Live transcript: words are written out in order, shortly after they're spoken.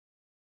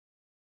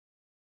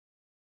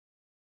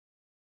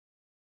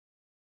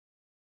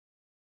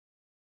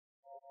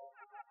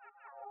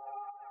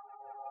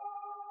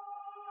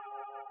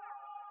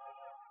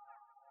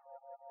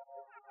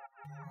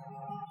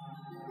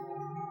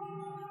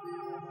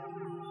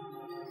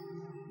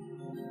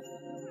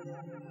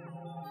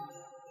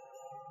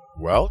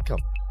Welcome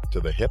to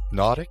the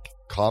Hypnotic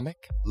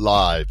Comic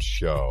Live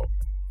Show.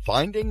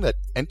 Finding that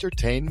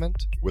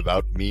entertainment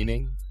without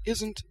meaning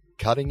isn't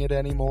cutting it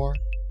anymore?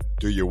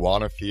 Do you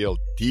want to feel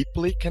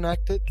deeply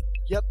connected,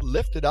 yet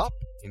lifted up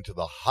into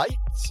the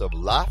heights of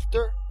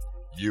laughter?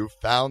 You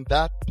found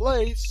that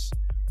place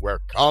where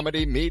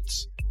comedy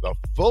meets the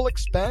full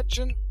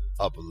expansion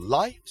of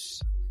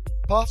life's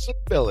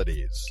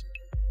possibilities.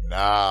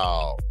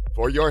 Now,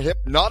 for your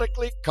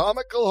hypnotically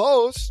comical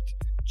host,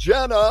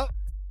 Jenna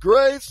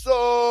Grayson!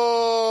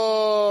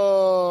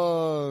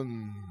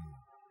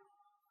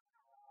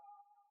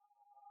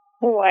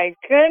 Oh my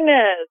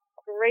goodness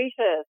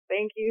gracious.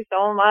 Thank you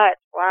so much.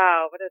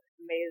 Wow, what an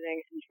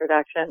amazing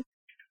introduction.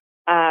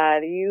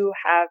 You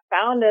have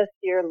found us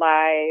here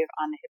live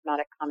on the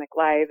Hypnotic Comic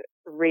Live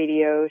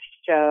radio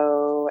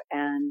show.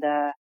 And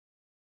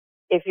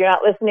if you're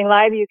not listening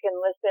live, you can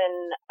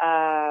listen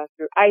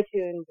through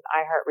iTunes and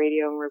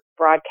iHeartRadio. And we're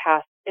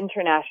broadcast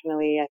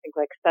internationally, I think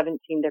like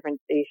 17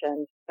 different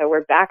stations. So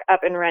we're back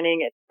up and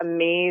running. It's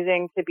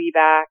amazing to be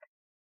back.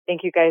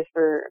 Thank you guys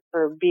for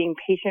being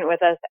patient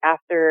with us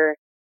after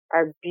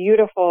our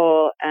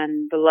beautiful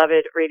and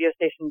beloved radio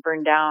station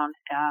burned down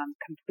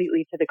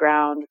completely to the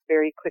ground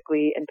very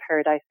quickly in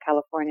Paradise,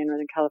 California,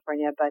 Northern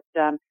California. But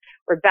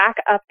we're back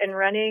up and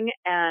running,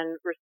 and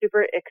we're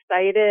super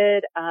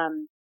excited.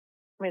 I'm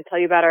going to tell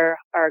you about our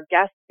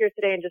guests here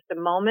today in just a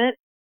moment.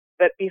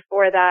 But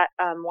before that,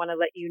 I want to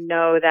let you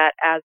know that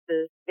as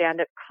the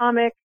stand-up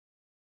comic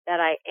that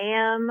I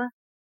am,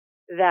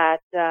 that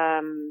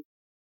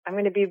I'm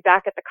going to be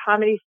back at the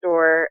Comedy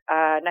Store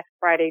next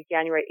Friday,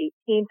 January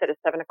 18th at a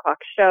 7 o'clock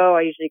show.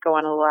 I usually go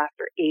on a little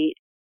after 8,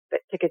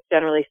 but tickets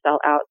generally sell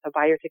out. So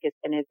buy your tickets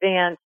in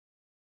advance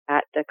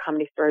at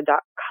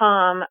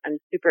thecomedystore.com. I'm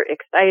super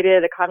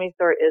excited. The Comedy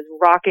Store is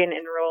rocking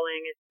and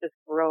rolling. It's just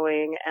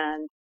growing.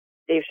 And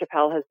Dave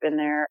Chappelle has been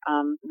there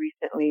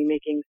recently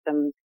making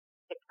some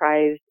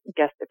surprise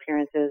guest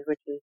appearances,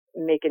 which is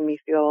making me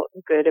feel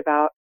good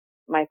about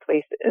my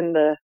place in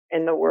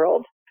the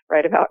world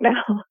right about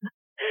now.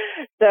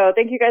 So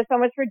thank you guys so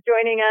much for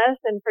joining us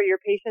and for your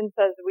patience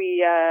as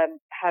we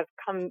have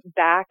come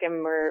back,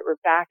 and we're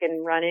back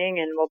and running,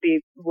 and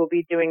we'll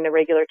be doing the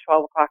regular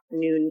 12 o'clock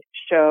noon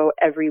show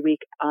every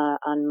week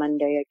on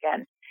Monday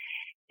again.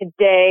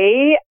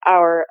 Today,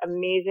 our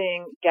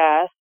amazing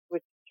guest,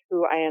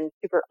 who I am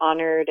super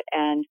honored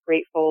and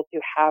grateful to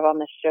have on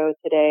the show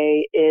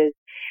today, is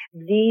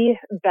the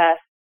best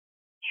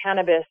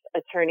cannabis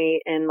attorney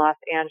in Los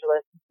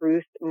Angeles,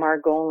 Bruce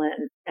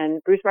Margolin.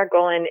 And Bruce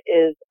Margolin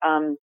is,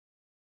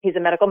 he's a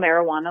medical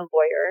marijuana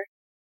lawyer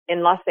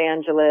in Los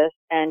Angeles,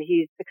 and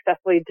he's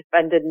successfully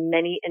defended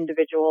many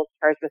individuals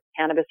charged with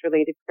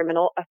cannabis-related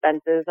criminal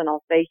offenses. And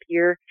I'll say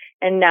here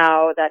and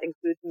now, that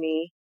includes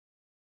me,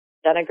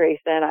 Jenna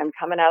Grayson. I'm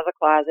coming out of the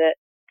closet.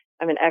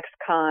 I'm an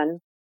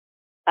ex-con.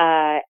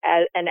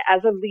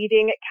 As a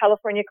leading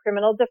California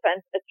criminal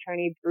defense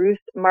attorney,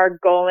 Bruce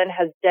Margolin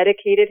has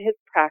dedicated his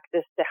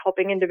practice to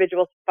helping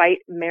individuals fight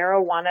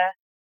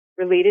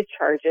marijuana-related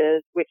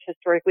charges, which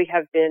historically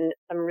have been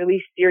some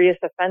really serious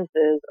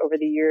offenses over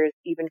the years,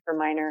 even for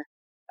minor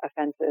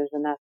offenses.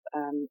 And that's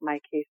my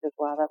case as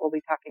well, that we'll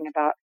be talking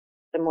about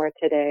some more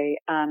today.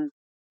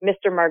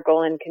 Mr.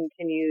 Margolin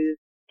continues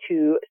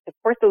to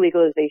support the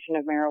legalization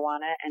of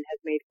marijuana and has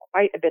made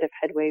quite a bit of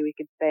headway, we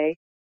could say,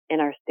 in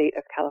our state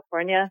of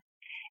California,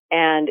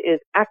 and is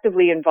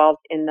actively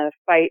involved in the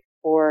fight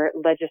for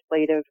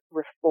legislative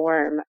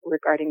reform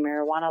regarding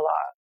marijuana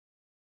laws.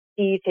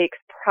 He takes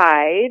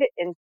pride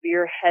in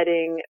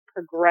spearheading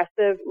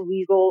progressive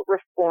legal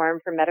reform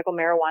for medical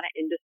marijuana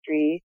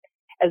industry,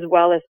 as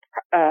well as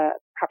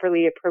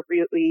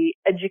appropriately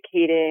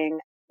educating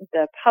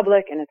the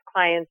public and its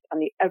clients on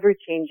the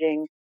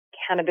ever-changing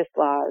cannabis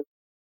laws,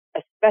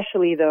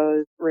 especially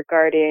those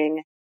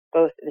regarding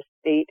both the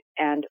state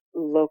and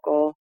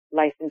local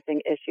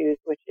licensing issues,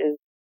 which is,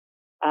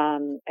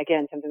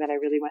 again, something that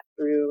I really went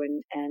through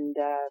and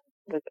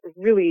was a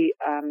really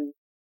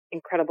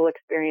incredible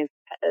experience,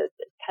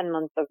 10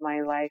 months of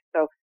my life.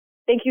 So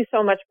thank you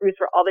so much, Bruce,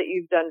 for all that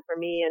you've done for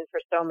me and for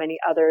so many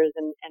others,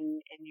 and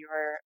in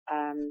your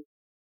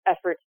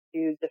efforts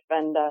to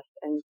defend us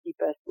and keep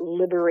us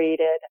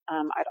liberated.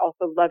 I'd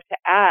also love to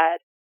add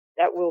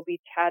that we'll be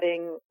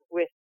chatting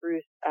with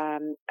Bruce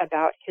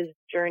about his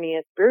journey,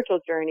 a spiritual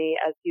journey,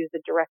 as he was a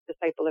direct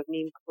disciple of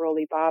Neem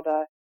Karoli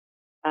Baba.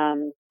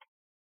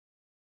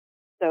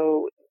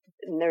 So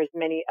there's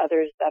many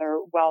others that are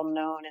well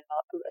known,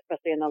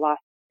 especially in the Los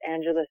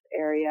Angeles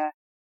area,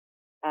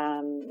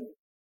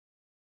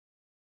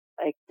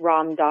 like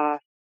Ram Dass,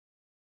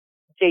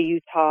 Jay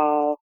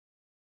Utah.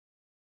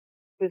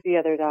 Who's the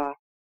other Das?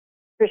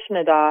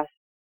 Krishna Das,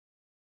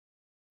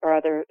 or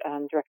other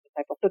direct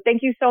disciples. So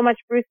thank you so much,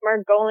 Bruce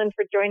Margolin,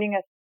 for joining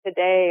us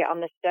today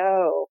on the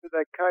show. For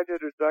that kind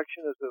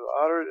introduction, it's an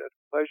honor and a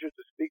pleasure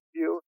to speak to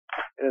you,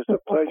 and it's a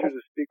pleasure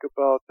to speak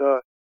about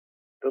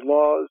the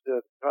laws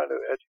and trying to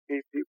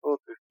educate people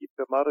to keep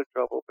them out of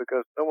trouble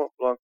because no one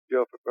belongs to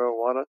jail for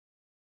marijuana.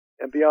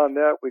 And beyond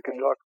that, we can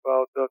talk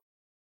about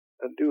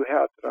a new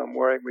hat that I'm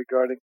wearing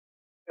regarding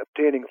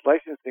obtaining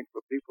licensing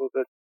for people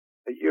that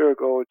a year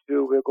ago or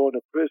two were going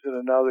to prison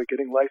and now they're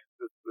getting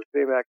licenses for the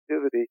same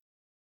activity,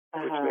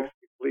 which makes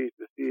me pleased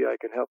to see I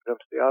can help them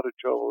stay out of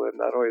trouble. And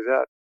not only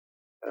that,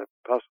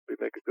 possibly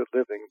make a good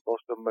living.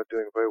 Most of them are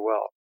doing very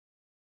well.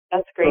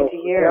 That's great to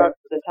hear at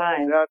the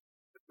time.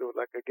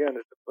 Like, again,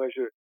 it's a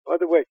pleasure. By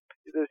the way,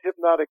 this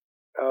Hypnotic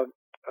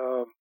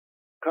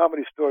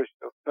comedy store,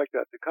 like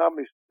that, the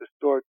comedy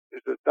store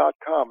is a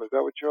 .com. Is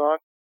that what you're on?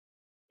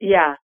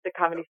 Yeah,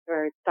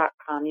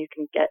 thecomedystore.com. You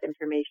can get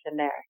information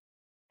there.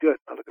 Good.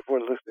 I'm looking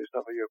forward to listening to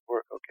some of your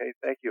work. Okay,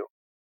 thank you.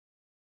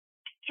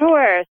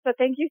 Sure. So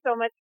thank you so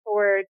much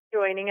for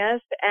joining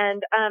us.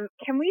 And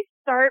can we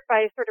start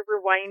by sort of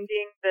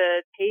rewinding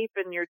the tape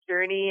and your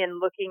journey and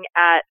looking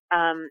at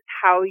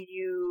how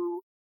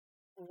you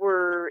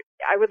were,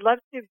 I would love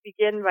to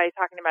begin by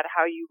talking about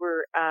how you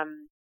were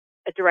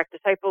a direct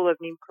disciple of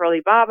Neem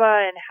Karoli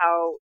Baba and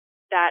how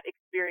that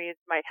experience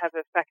might have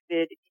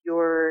affected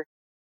your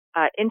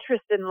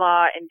interest in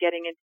law and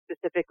getting into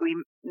specifically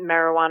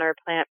marijuana or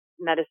plant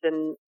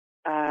medicine,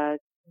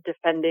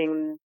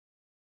 defending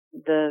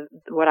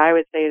what I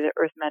would say the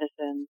earth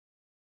medicine.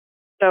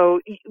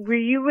 So were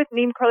you with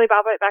Neem Karoli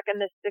Baba back in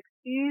the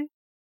 60s?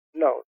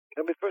 No.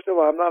 I mean, first of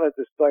all, I'm not a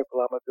disciple.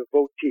 I'm a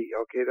devotee.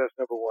 Okay, that's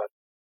number one.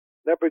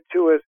 Number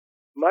two is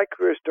my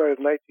career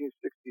started in 1967,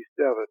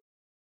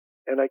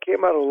 and I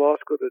came out of law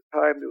school at a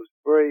time that was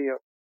very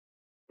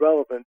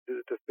relevant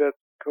to the defense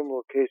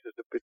criminal cases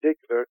in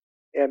particular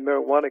and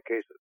marijuana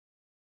cases.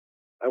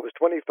 I was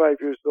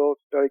 25 years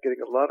old, started getting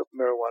a lot of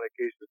marijuana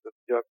cases as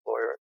a young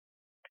lawyer,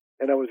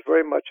 and I was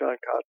very much on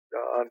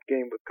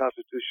game with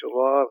constitutional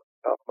law,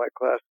 top of my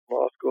class in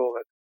law school,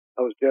 and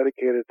I was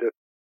dedicated to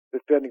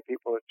defending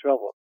people in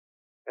trouble.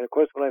 And of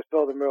course, when I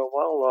saw the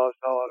marijuana laws,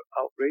 how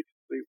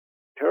outrageously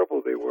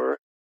terrible they were,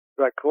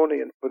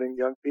 draconian, putting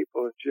young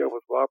people in jail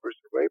with robbers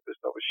and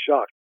rapists, I was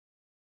shocked.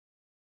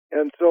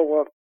 And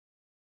so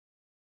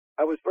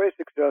I was very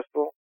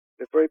successful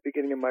at the very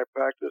beginning of my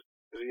practice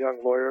as a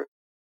young lawyer.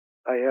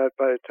 I had,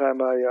 by the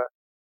time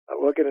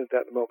we'll get into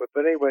that in a moment.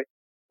 But anyway,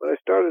 when I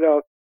started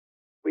out,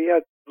 we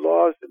had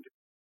laws in the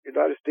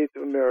United States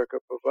of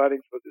America providing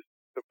for the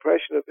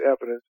suppression of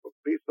evidence when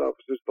police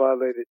officers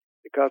violated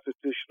the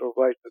constitutional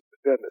rights of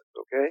defendants,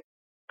 okay?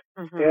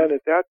 Mm-hmm. And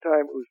at that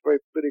time, it was very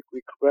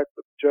politically correct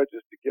for the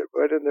judges to get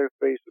right in their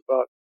face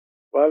about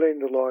violating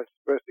the law and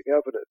suppressing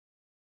evidence.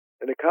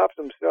 And the cops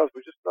themselves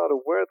were just not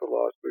aware of the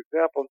laws. For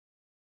example,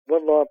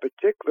 one law in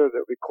particular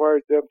that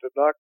required them to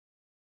not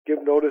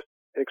give notice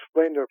and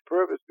explain their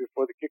purpose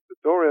before they kicked the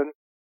door in,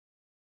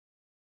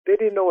 they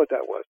didn't know what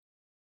that was.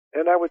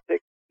 And I would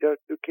take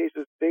do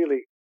cases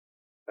daily.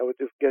 I would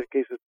just get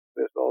cases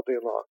dismissed all day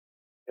long.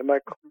 And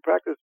my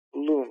practice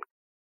ballooned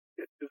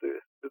to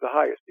the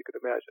highest you could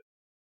imagine.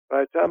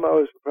 By the time I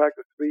was in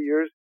practice 3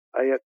 years,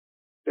 I had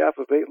staff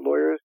of 8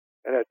 lawyers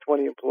and had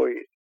 20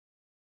 employees.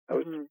 I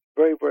was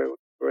very, very,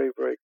 very,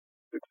 very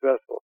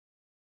successful.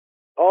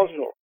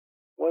 Also,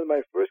 one of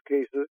my first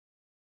cases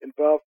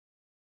involved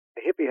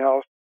a hippie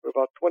house where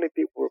about 20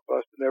 people were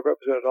busted, and I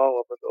represented all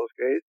of them in those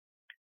cases.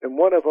 And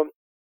one of them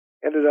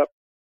ended up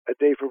a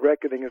day for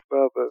reckoning in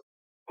front of an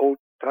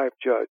old-time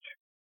judge.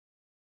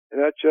 And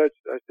that judge,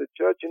 I said,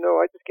 Judge,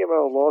 I just came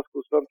out of law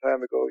school some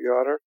time ago, Your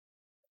Honor,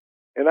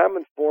 and I'm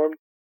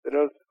informed that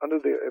under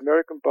the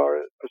American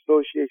Bar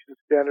Association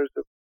standards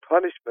of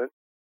punishment,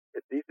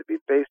 it needs to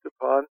be based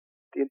upon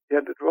the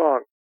intended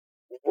wrong.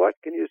 What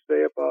can you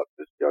say about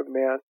this young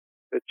man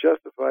that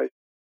justifies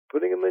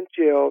putting him in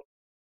jail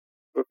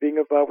for being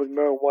involved with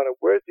marijuana?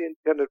 Where's the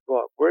intended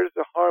wrong? Where's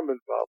the harm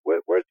involved?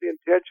 Where's the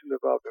intention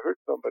involved to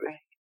hurt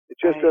somebody? It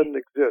just doesn't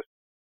exist.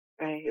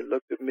 He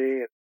looked at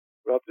me and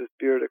rubbed his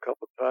beard a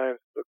couple of times,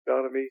 looked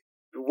down at me.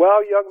 Well,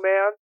 young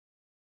man,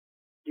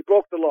 you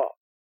broke the law.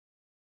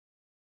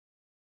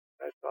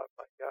 I thought,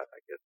 my God, I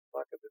guess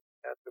I'm not going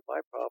to answer my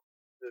problem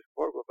in this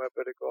courtroom. I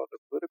better go on the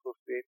political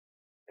scene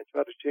and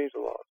try to change the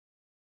laws.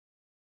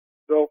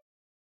 So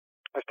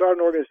I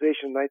started an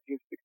organization in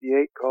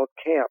 1968 called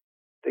CAMP,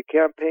 the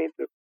Campaign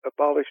to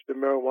Abolish the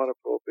Marijuana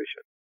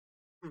Prohibition.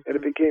 And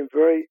it became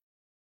very,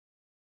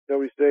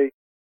 shall we say,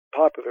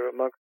 popular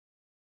amongst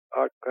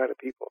our kind of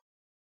people.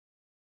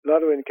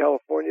 Not only in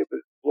California,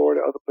 but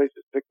Florida, other places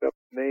picked up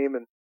the name,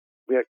 and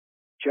we had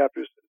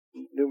chapters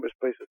in numerous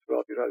places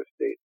throughout the United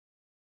States.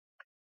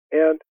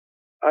 And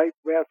I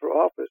ran for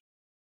office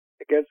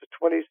against a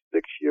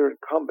 26-year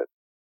incumbent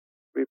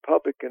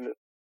Republican in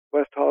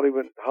West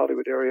Hollywood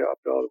area up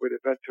all the way to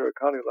Ventura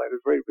County line,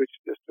 a very rich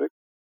district.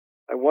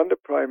 I won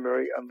the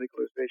primary on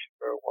legalization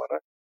of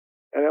marijuana,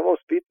 and I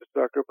almost beat the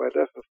sucker by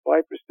less than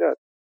 5%.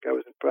 I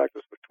was in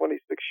practice for 26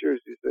 years.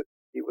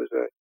 He was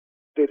a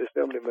state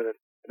assemblyman in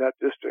that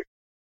district.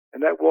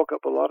 And that woke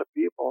up a lot of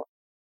people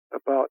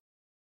about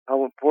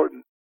how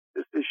important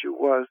this issue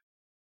was.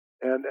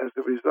 And as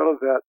a result of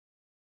that,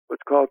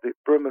 what's called the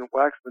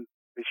Berman-Waxman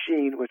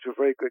machine, which are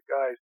very good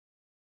guys,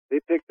 they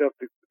picked up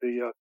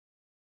the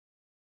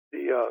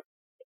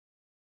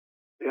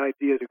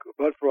idea to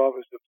run for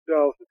office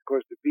themselves, of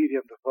course, to beat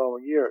him the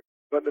following year.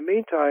 But in the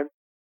meantime,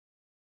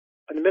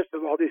 in the midst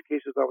of all these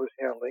cases I was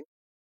handling,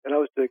 and I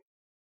was doing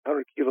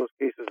 100 kilos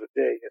cases a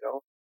day,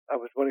 I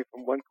was running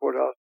from one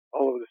courthouse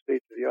all over the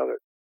state to the other.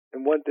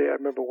 And one day, I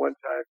remember one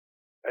time,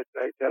 I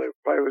had a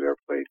private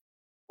airplane,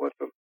 went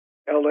from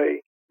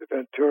L.A. to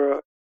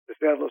Ventura to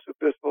San Luis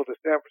Obispo to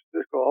San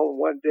Francisco all in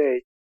one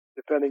day,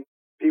 defending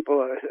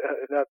people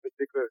in that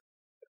particular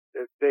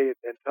day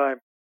and time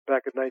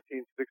back in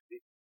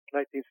 1969,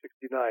 1970.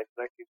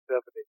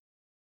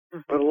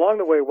 Mm-hmm. But along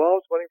the way, while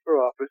I was running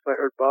for office, I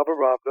heard Baba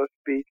Ramdas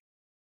speak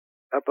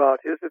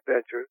about his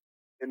adventures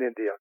in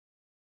India.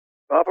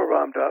 Baba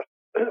Ramdas,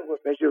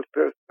 what many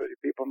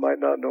people might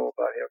not know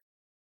about him,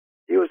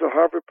 he was a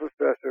Harvard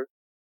professor,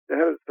 the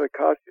head of the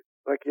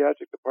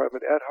psychiatric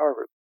department at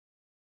Harvard.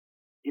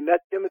 He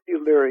met Timothy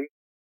Leary,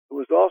 who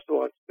was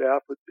also on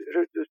staff, who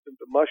introduced him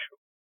to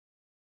mushrooms.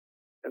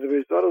 And the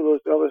result of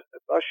those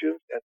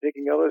mushrooms and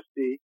taking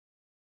LSD,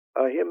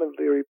 him and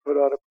Leary put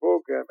out a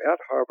program at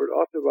Harvard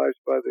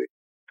authorized by the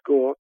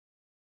school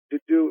to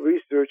do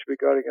research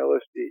regarding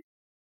LSD.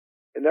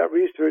 And that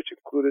research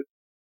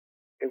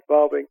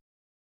involving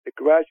the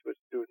graduate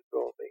students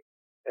only.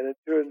 And in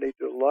turn, they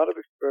did a lot of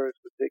experiments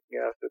with taking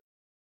acid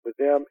with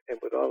them and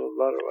with a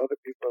lot of other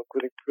people,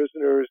 including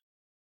prisoners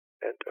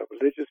and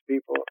religious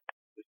people,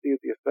 to see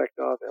the effect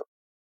on them.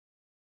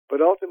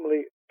 But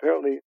ultimately,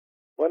 apparently,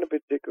 one in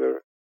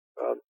particular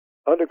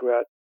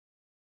undergrad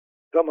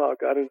somehow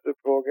got into the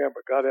program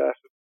or got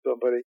acid from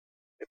somebody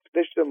and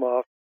finished them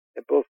off,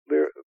 and both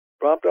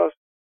Ramdas,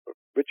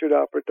 Richard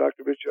Alpert,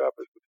 Dr. Richard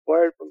Alpert, was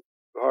fired from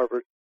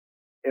Harvard,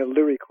 and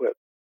Leary quit.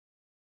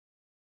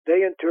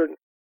 They, in turn,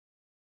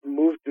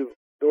 moved to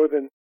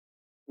northern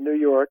New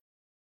York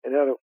and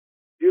had a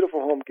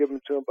beautiful home given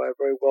to them by a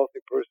very wealthy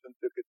person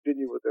to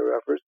continue with their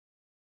efforts.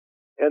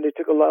 And they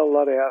took a lot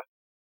of acid.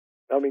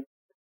 I mean,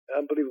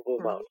 unbelievable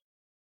amounts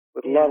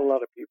with a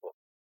lot of people.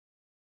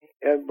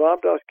 And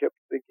Ramdas kept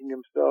thinking to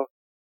himself,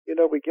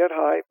 we get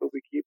high, but we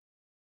keep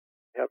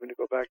having to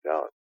go back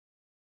down.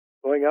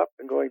 Going up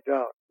and going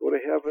down. Go to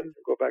heaven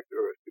and go back to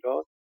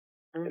earth,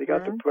 And he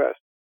got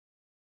depressed.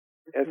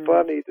 And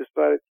finally he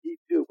decided he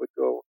too would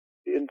go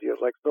to India,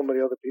 like so many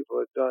other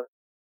people had done,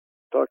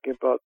 talking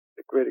about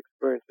the great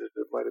experiences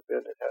that might have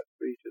been and had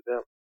for each of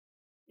them.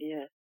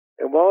 Yes.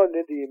 And while in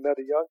India, he met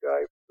a young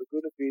guy from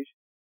Laguna Beach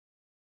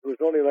who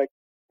was only like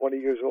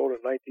 20 years old or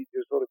 19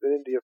 years old, had been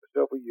in India for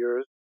several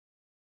years.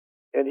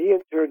 And he,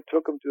 in turn,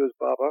 took him to his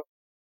Baba,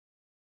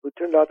 who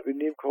turned out to be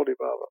Neem Koli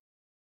Baba.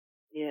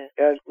 Yes.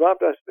 And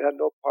Ramdas had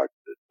no part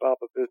in this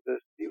Baba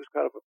business. He was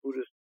kind of a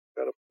Buddhist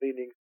kind of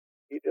leaning.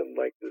 He didn't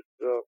like this,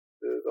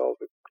 all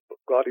the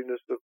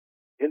gaudiness of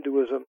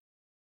Hinduism.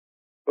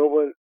 But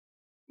when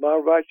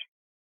Maharaj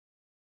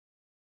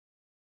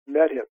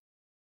met him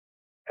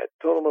and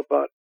told him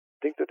about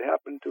things that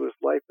happened to his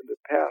life in the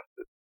past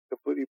that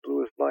completely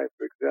blew his mind,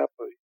 for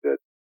example, he said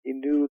he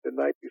knew the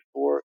night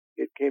before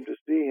he came to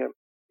see him,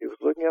 he was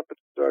looking up at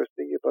the stars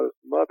thinking about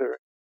his mother,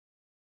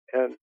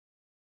 and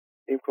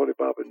Neem Koli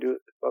Baba knew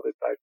that his mother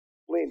died from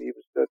spleen. He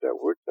even said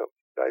that word to him,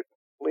 she died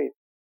from spleen.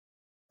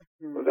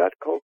 Well, that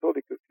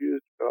totally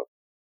confused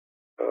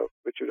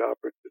Richard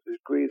Alpert to the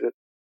degree that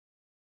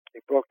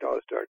he broke down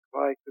and started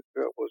crying, couldn't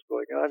figure out what was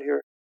going on here,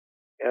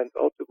 and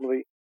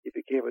ultimately he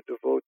became a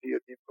devotee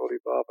of Neem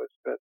Koli Baba and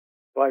spent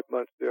 5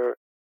 months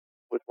there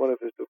with one of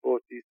his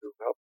devotees who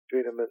helped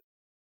train him in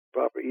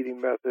proper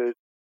eating methods,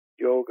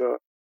 yoga,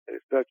 and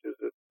such as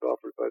it's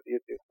offered by the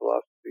Indian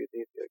philosophy and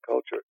the Indian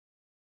culture.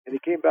 And he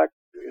came back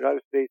to the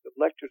United States and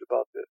lectured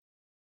about this.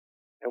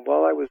 And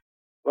while I was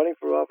running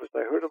for office,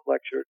 I heard him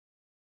lecture,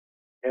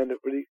 and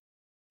it really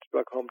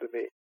struck home to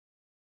me.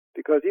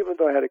 Because even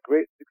though I had a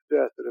great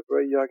success at a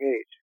very young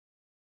age,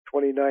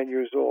 29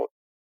 years old,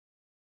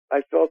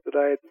 I felt that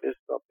I had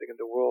missed something in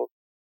the world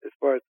as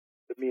far as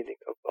the meaning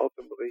of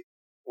ultimately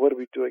what are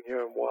we doing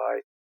here and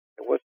why,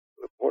 and what's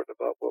important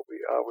about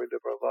how we live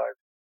our lives.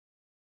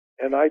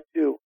 And I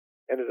too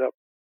ended up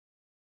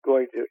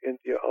going to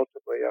India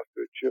ultimately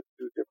after a trip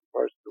through different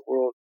parts of the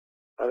world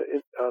on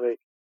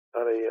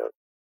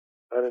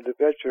an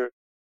adventure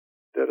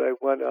that I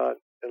went on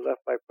and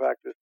left my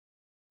practice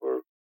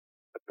for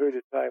a period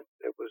of time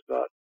that was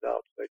not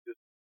announced. I just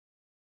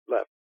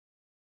left.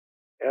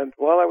 And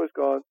while I was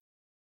gone,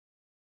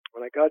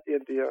 when I got to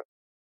India,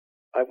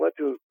 I went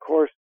to a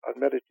course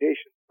on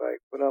meditation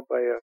put on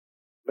by a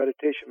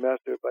meditation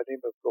master by the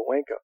name of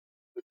Goenka,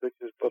 which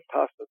is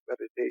Vipassana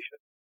meditation.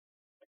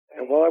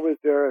 And while I was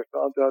there, I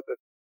found out that,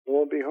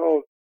 lo and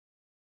behold,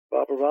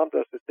 Baba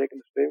Ramdas had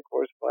taken the same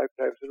course 5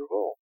 times in a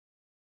row.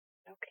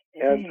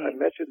 Okay. And I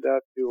mentioned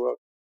that to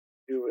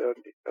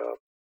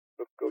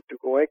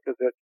Goenka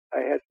that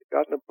I had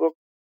gotten a book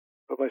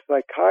from my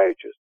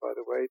psychiatrist, by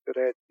the way, that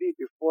I had seen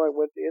before I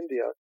went to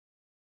India,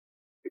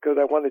 because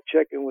I wanted to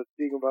check in with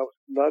seeing if I was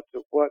nuts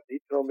or what. He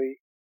told me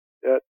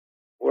that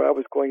where I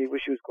was going, he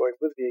wished he was going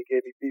with me. He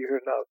gave me Be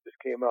Here Now. It just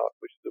came out,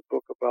 which is a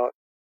book about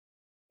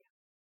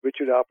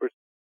Richard Alpert's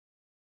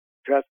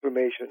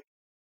transformation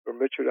from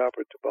Richard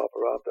Alpert to Baba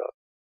Ramdas.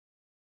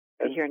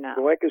 And Here now.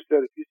 Goenka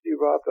said, if you see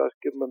Ramdas,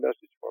 give him a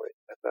message for me.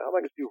 I said, how am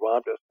I going to see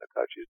Ramdas in the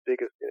country as big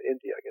as in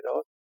India, you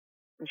know?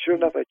 And sure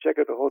enough, I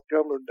checked out the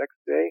hotel room the next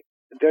day,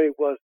 and there he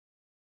was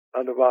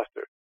on the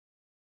roster.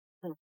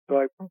 So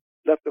I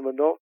left him a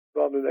note,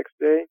 saw him the next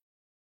day.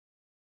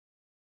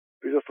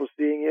 Beautiful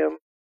seeing him.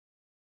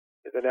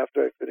 And then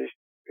after I finished,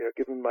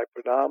 giving him my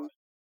pranams,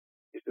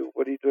 he said,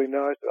 what are you doing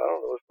now? I said, I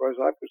don't know. As far as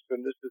I'm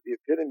concerned, this is the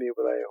epitome of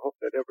what I hope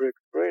I'd ever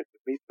experience, to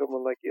meet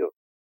someone like you.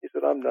 He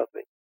said, I'm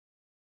nothing.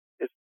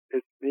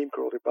 It's Neem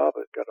Karoli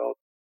Baba. It's got all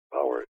the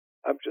power.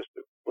 I'm just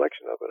a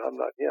reflection of it. I'm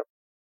not him.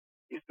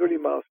 He's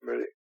 30 miles from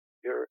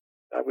here.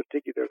 I would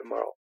take you there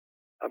tomorrow.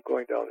 I'm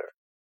going down there.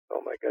 Oh,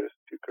 my God, it's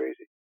too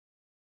crazy.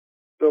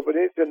 So, but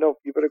he said, no,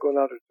 you better go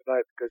down there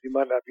tonight because you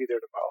might not be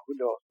there tomorrow. Who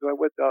knows? So I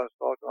went down and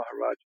saw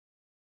Maharaj.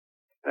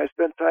 And I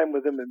spent time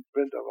with him in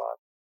Vrindavan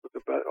with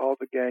all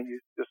the gang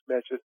you just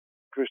mentioned,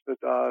 Krishna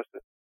Das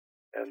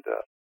and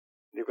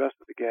the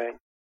rest of the gang.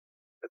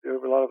 There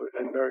were a lot of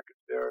Americans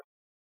there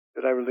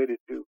that I related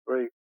to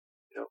very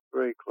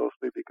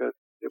closely because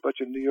they're a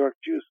bunch of New York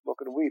Jews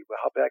smoking weed. Well,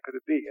 how bad could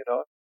it be, you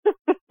know?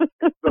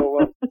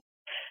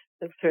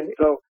 That's right.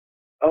 So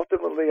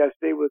ultimately, I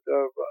stayed with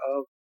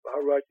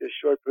Maharaj a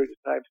short period of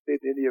time,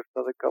 stayed in India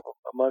for another couple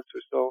of months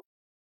or so,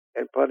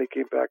 and finally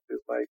came back to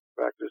my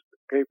practice,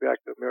 came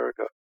back to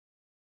America.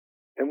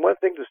 And one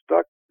thing that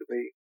stuck to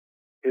me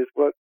is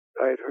what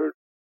I had heard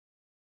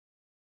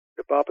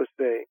the Baba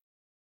say,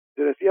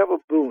 that if you have a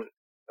boon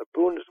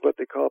is what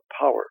they call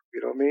power,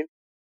 you know what I mean?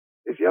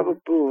 If you have a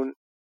boon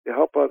to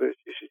help others,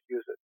 you should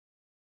use it.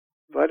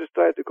 So I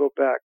decided to go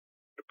back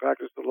to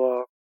practice the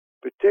law,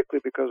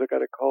 particularly because I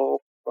got a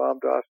call from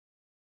Ramdas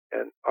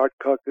and Art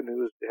Cugton,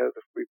 who was the head of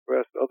the Free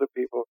Press, and other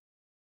people,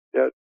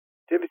 that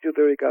Timothy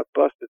Leary got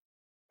busted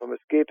from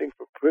escaping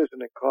from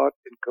prison and caught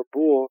in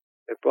Kabul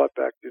and brought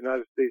back to the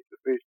United States to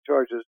face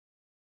charges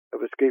of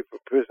escape from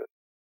prison.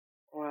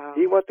 Wow.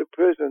 He went to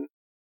prison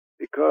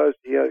because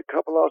he had a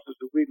couple ounces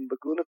of weed in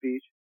Laguna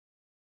Beach,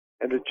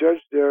 and the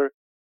judge there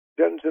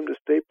sentenced him to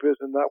state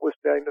prison,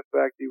 notwithstanding the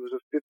fact he was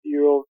a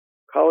 50-year-old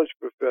college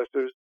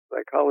professor,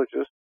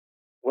 psychologist,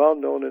 well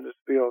known in his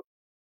field,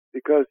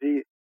 because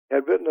he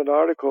had written an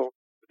article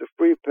with the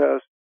Free Press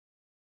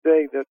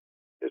saying that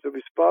there's a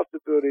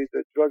responsibility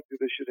that drug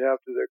dealers should have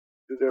to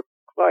their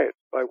clients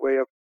by way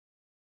of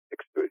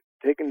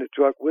taking the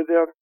drug with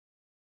them,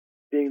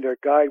 being their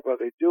guide while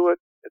they do it,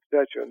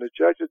 etc. And the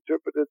judge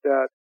interpreted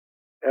that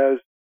as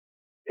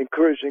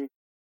encouraging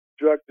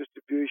drug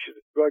distribution,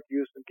 drug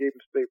use, and gave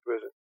him state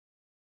prison.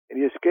 And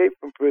he escaped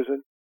from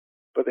prison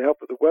by the help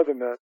of the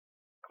weathermen,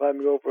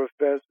 climbing over a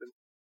fence and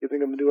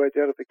giving him a new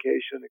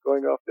identification and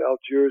going off to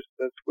Algiers,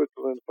 then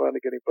Switzerland,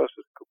 finally getting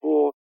busted in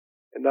Kabul.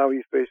 And now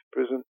he faced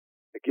prison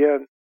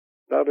again,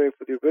 not only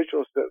for the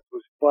original sentence,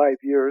 was 5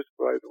 years,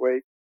 by the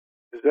way.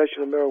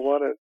 Possession of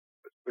marijuana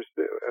was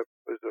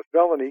a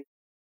felony,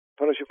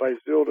 punishable by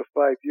 0 to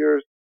 5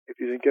 years if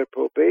you didn't get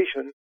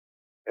probation,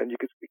 and you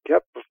could be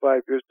kept for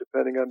 5 years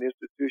depending on the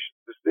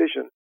institution's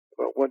decision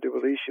about when to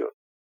release you.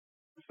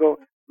 So,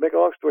 make a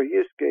long story, he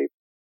escaped,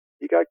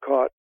 he got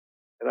caught,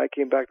 and I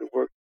came back to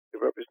work to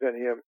represent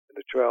him in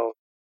the trial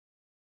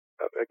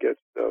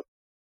against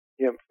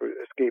him for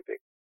escaping.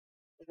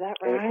 Is that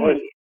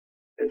right?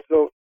 And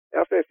so,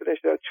 after I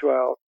finished that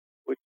trial,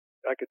 which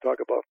I could talk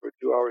about for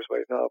 2 hours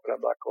right now, but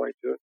I'm not going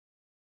to,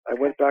 I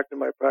went back to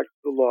my practice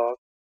of law,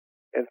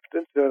 and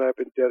since then I've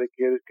been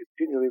dedicated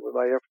continually with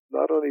my efforts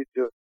not only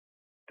to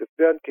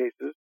defend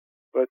cases,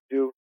 but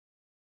to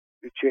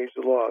change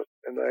the laws.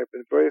 And I've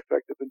been very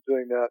effective in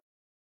doing that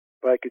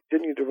by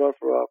continuing to run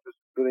for office,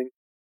 including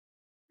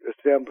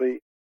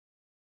Assembly,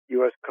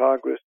 U.S.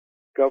 Congress,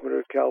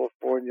 Governor of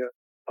California,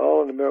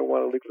 all on the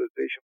marijuana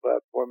legalization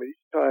platform, and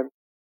each time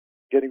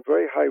getting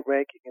very high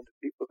ranking in the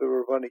people that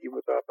were running, even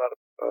though I'm not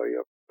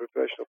a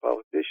professional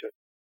politician,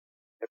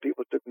 and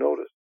people took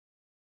notice.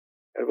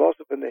 And I've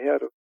also been the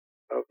head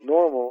of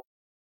NORML,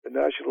 the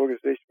National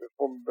Organization for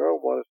Reforming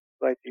Marijuana,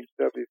 since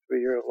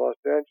 1973 here in Los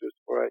Angeles,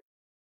 where I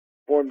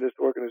formed this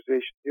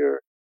organization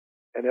here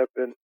and have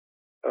been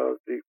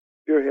the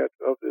spearhead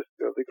of this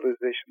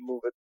legalization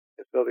movement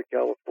in Southern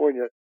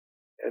California.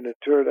 And in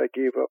turn, I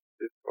gave up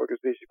this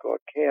organization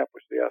called CAMP,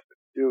 which they asked me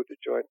to do to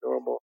join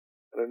NORML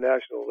on a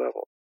national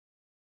level.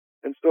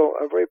 And so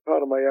I'm very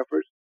proud of my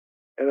efforts,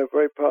 and I'm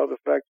very proud of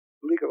the fact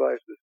to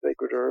legalize this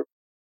sacred herb,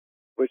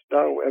 which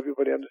now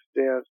everybody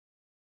understands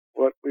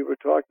what we were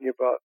talking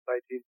about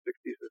in the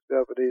 1960s and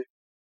 70s,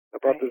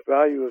 about the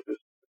value of this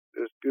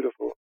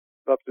beautiful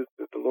substance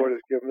that the Lord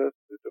has given us,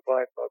 the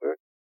Divine Mother,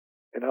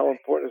 and how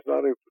important it is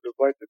not only for the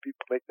right that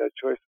people make that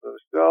choice for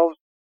themselves,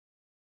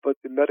 but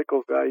the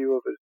medical value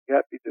of it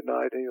can't be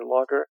denied any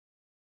longer.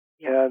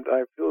 Yeah. And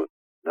I feel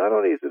not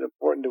only is it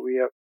important that we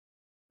have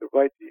the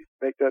right to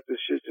make that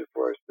decision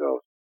for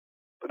ourselves,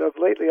 but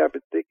lately I've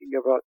been thinking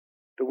about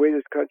the way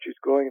this country is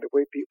going and the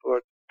way people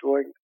are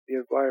destroying the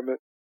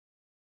environment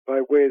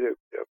by way of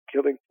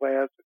killing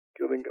plants,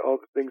 killing all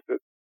the things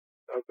that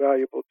are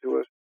valuable to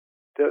us,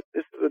 that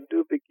this is a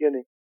new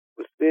beginning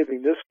with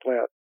saving this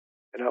plant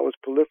and how it's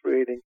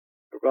proliferating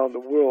around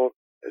the world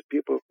as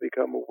people have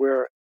become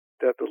aware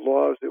that the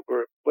laws that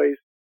were in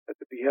place at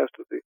the behest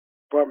of the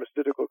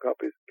pharmaceutical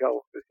companies in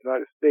the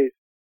United States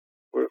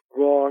were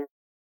wrong,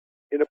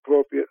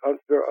 inappropriate,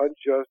 unfair,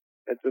 unjust,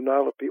 and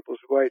denial of people's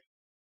rights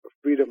for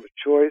freedom of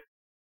choice.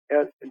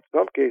 And in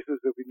some cases,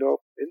 as we know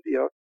from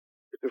India,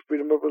 it's the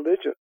freedom of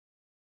religion.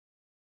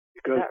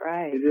 Because is that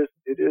right?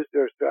 it is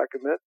their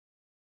sacrament,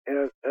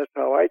 and that's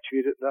how I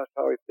treat it, and that's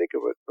how I think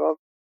of it. So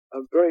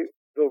I'm very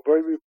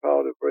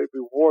proud and very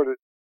rewarded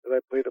that I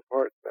played a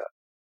part in that.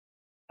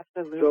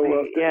 Absolutely. So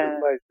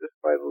this is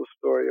my little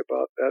story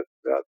about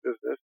that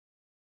business.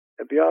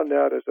 And beyond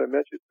that, as I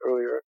mentioned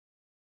earlier,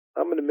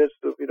 I'm in the midst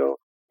of,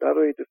 not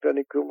only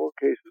defending criminal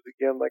cases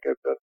again, like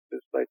I've done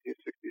since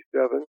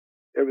 1967,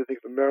 everything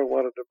from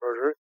marijuana to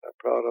murder. I'm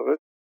proud of it.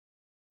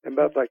 And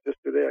matter of fact, just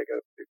today I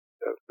got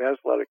a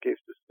manslaughter case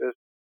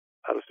dismissed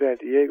out of San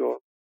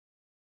Diego,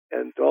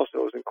 and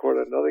also was in court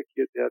on another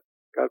kid that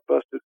got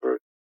busted for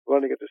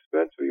running a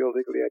dispensary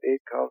illegally at 8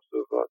 counts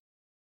of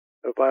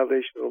a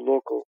violation of the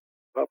local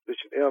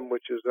Proposition M,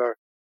 which is our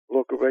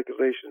local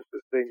regulations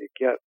that saying you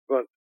can't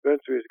run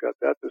dispensaries. Got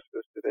that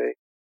dismissed today,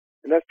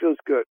 and that feels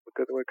good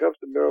because when it comes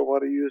to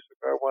marijuana use and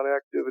marijuana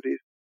activities,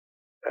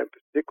 I'm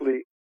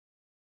particularly,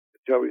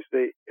 shall we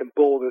say,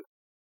 emboldened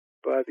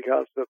by the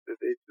concept that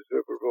they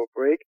deserve a real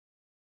break.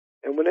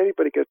 And when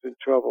anybody gets in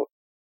trouble,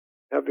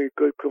 having a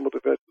good criminal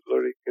defense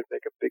attorney can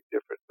make a big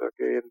difference,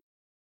 okay?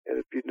 And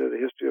if you know the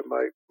history of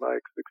my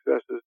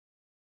successes,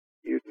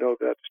 you'd know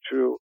that's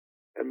true.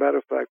 And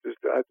matter of fact,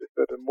 I've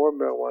defended more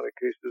marijuana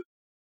cases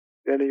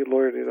than any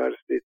lawyer in the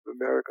United States of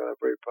America. I'm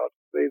very proud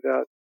to say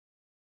that.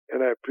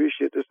 And I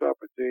appreciate this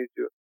opportunity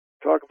to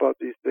talk about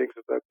these things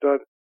that I've done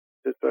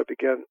since I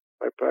began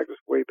my practice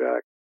way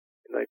back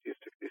in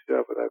 1967.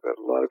 I've had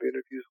a lot of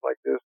interviews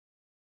like this.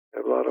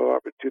 I have a lot of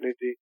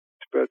opportunity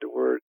to spread the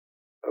word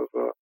of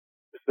the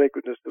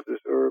sacredness of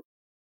this herb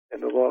and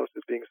the laws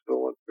of being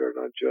so unfair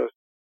and unjust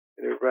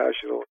and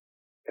irrational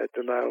and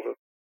denial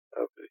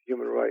of the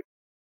human right.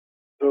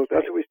 So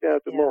that's where we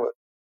stand at the moment.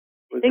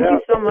 Thank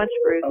you so much,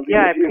 Bruce.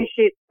 Yeah, I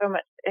appreciate so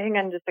much. Hang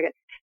on just a second.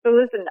 So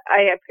listen,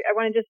 I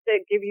want to just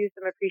give you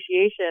some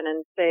appreciation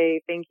and say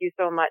thank you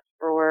so much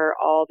for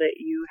all that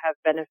you have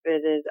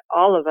benefited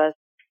all of us,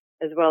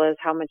 as well as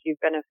how much you've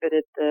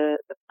benefited the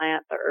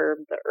plant, the herb,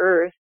 the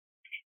earth.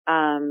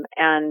 And,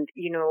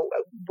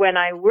 when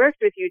I worked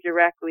with you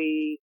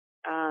directly,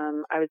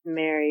 I was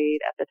married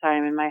at the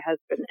time, and my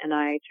husband and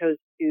I chose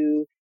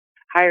to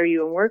hire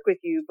you and work with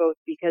you both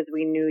because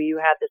we knew you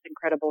had this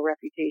incredible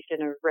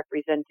reputation of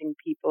representing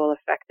people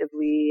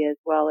effectively, as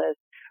well as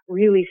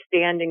really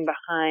standing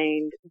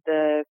behind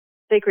the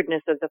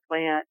sacredness of the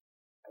plant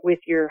with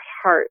your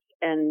heart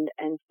and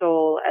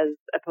soul, as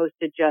opposed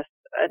to just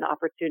an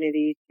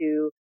opportunity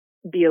to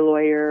be a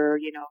lawyer,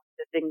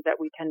 the things that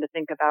we tend to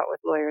think about with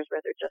lawyers where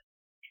they're just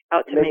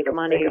out to make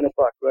money. Making a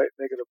buck, right?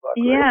 Making a buck,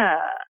 yeah,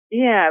 right?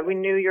 Yeah. We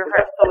knew your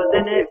heart soul was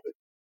in it.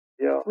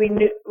 Yeah.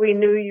 We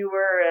knew you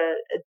were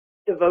a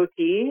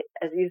devotee,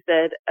 as you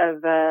said,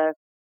 of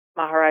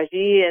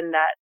Maharaji, and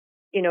that,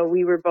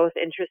 we were both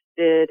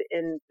interested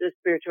in the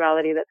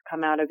spirituality that's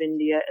come out of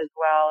India as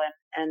well,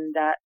 and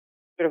that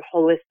sort of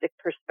holistic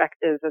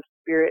perspective of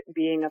spirit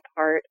being a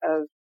part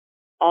of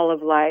all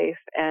of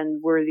life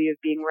and worthy of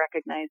being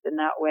recognized in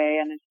that way.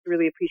 And I just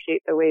really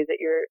appreciate the way that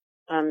you're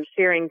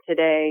sharing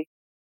today,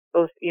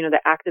 both, the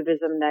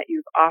activism that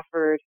you've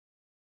offered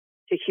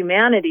to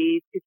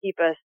humanity to keep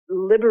us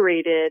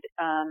liberated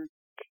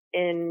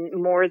in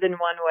more than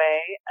one way.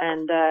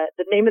 And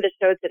the name of the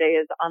show today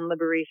is On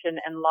Liberation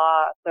and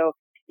Law. So,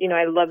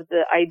 I love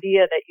the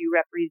idea that you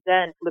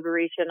represent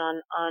liberation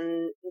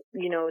on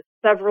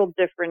several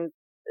different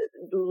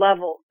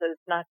levels. So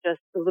it's not just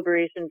the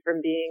liberation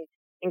from being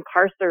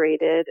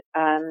incarcerated,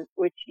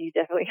 which you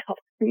definitely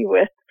helped me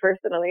with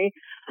personally,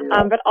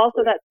 but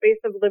also that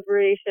space of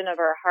liberation of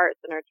our hearts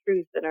and our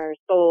truths and our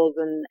souls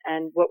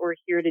and what we're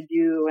here to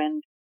do,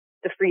 and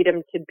the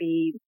freedom to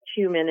be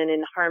human and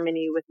in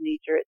harmony with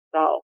nature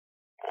itself.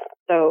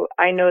 So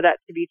I know that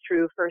to be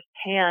true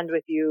firsthand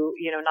with you,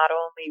 not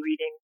only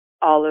reading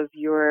all of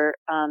your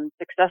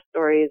success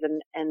stories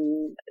and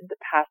the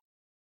past,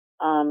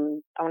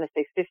 I want to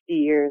say 50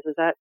 years. Is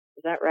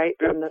that right?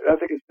 I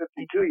think it's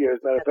 52 years.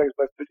 Matter of fact, it's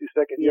my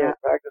 52nd year of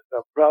practice.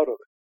 I'm proud of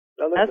it.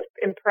 Now, that's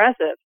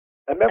impressive.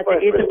 I met at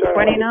the age of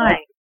 29.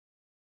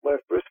 When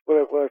I first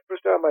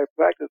started my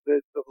practice,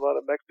 there's a lot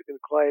of Mexican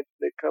clients.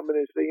 They come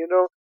in and say,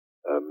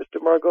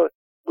 Mr. Margolin,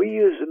 we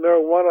use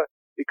marijuana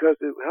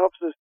because it helps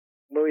us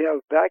when we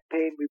have back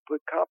pain. We put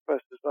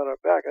compresses on our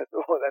back. I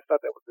thought, I thought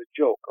that was a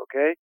joke.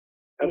 Okay,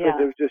 I thought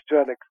they were just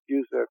trying to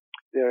excuse their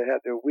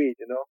weed,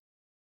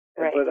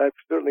 Right. But I've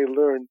certainly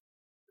learned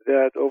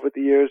that over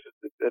the years,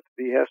 at the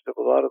behest of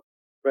a lot of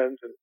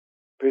friends and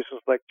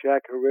patients like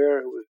Jack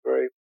Herrera, who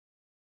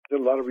did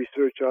a lot of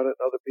research on it,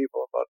 and other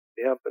people about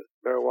hemp and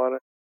marijuana,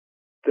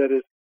 that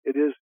it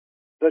is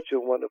such a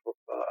wonderful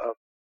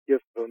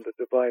gift from the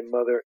Divine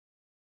Mother.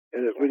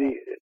 And it really,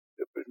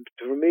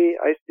 for me,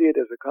 I see it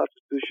as a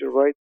constitutional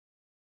right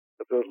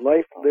the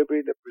life,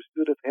 liberty, and the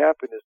pursuit of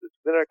happiness.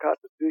 It's in our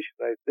Constitution.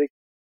 I think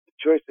the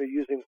choice of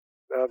using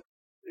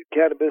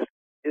cannabis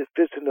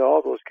fits into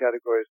all those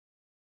categories.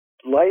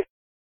 Life,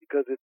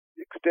 because it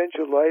extends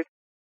your life,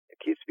 it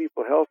keeps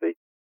people healthy.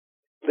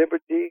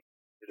 Liberty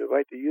is the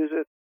right to use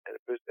it, and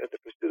the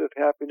pursuit of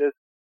happiness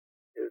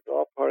is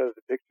all part of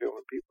the picture.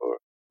 When people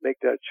make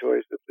that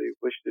choice, if they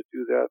wish to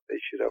do that, they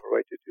should have a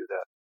right to do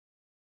that.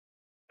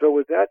 So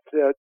with that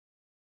said,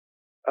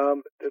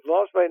 the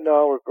laws right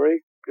now are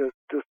very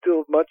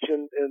still much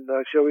in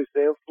shall we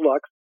say, in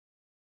flux,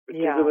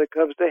 particularly when it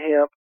comes to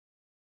hemp.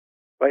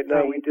 Right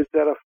now, we just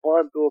had a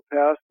farm bill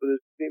passed, but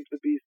it seems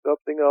to be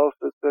something else.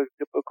 That's a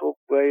typical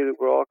way that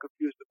we're all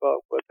confused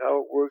about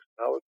how it works,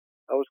 how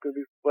it's going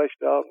to be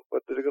fleshed out,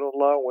 what they're going to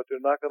allow, what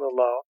they're not going to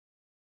allow.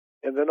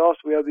 And then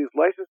also we have these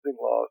licensing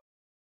laws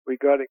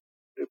regarding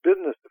the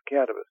business of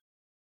cannabis,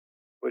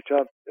 which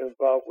I'm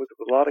involved with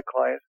a lot of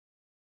clients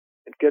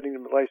in getting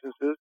them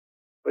licenses.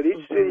 But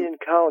each city and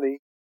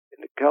county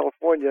in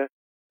California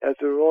has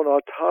their own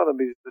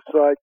autonomy to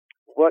decide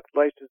what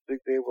licensing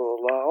they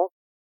will allow.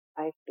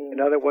 I see. And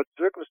under what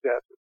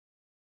circumstances,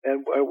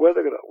 and what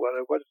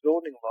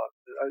zoning laws.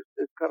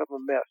 It's kind of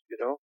a mess, you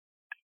know.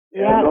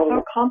 Yeah, it's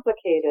so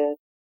complicated.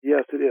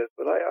 Yes, it is.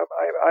 But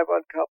I'm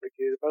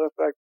uncomplicated. Matter of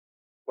fact,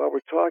 while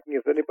we're talking,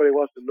 if anybody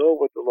wants to know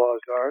what the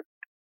laws are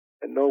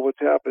and know what's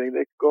happening,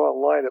 they can go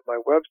online at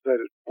my website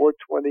at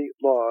 420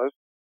 laws.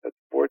 That's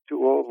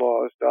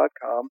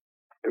 420laws.com.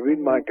 And read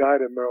my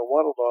guide on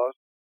marijuana laws,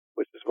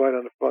 which is right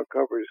on the front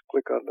cover. Just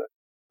click on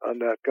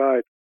that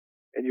guide,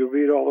 and you'll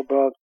read all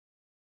about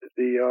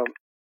the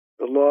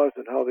laws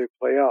and how they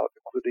play out,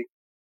 including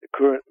the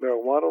current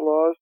marijuana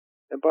laws.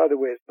 And by the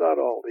way, it's not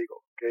all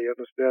legal. Okay, you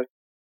understand?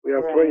 We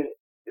have I don't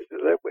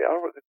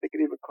think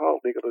it even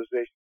called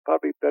legalization.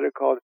 Probably better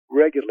called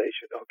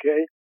regulation.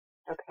 Okay.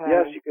 Okay.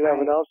 Yes, you can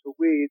have an ounce of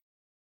weed,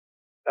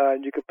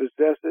 and you can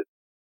possess it.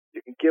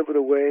 You can give it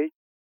away,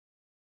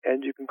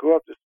 and you can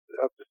grow up to 6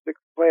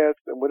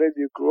 plants. And whatever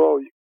you grow,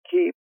 you can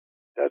keep.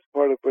 That's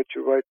part of what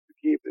your right to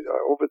keep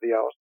over the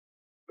ounce.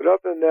 But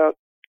other than that,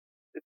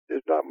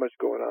 there's not much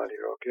going on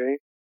here, okay?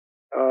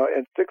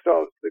 And 6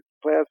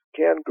 plants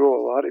can grow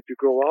a lot if you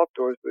grow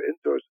outdoors, but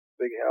indoors is a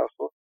big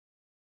hassle.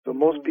 So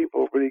most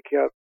people really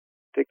can't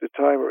take the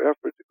time or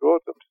effort to grow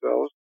it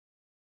themselves.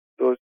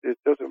 So it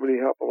doesn't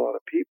really help a lot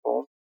of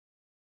people.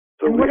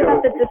 So and what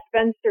about the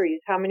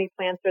dispensaries? How many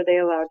plants are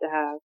they allowed to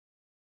have?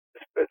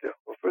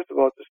 Well, first of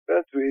all,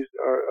 dispensaries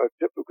are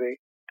typically,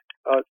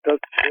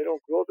 they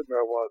don't grow the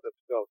marijuana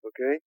themselves,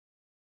 okay?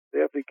 They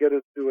have to get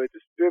it through a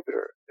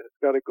distributor, and it's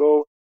got to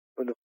go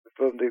from the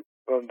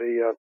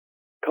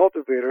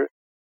cultivator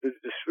to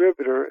the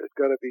distributor. It's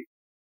got to be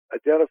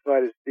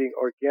identified as being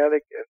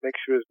organic and make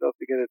sure there's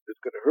nothing in it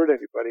that's going to hurt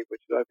anybody, which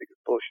I think is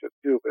bullshit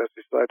too, but that's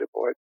beside the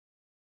point.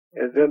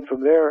 And then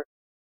from there,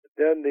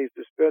 then these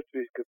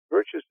dispensaries can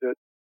purchase it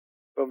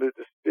from the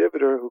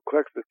distributor who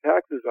collects the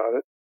taxes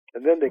on it,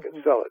 and then they can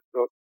sell it.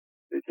 So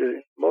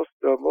most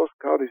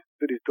counties and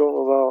cities don't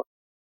allow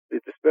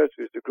the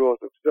dispensaries to grow it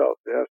themselves.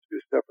 There has to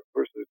be a separate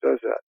person who does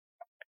that.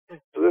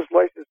 So there's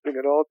licensing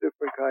in all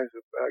different kinds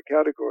of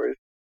categories,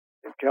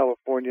 in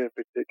California in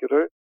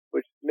particular,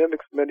 which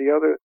mimics many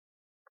other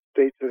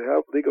states that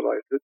have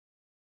legalized it.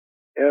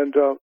 And,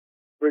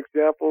 for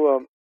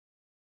example,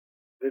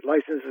 the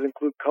licenses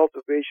include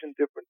cultivation,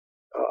 different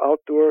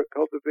outdoor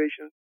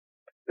cultivation.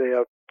 They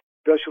have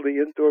especially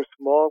indoor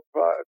small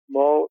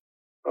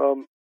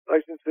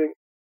licensing.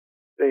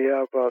 They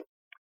have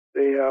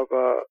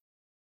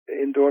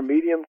indoor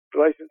medium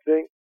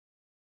licensing.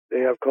 They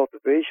have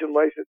cultivation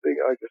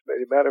licensing,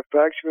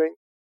 manufacturing,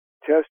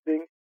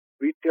 testing,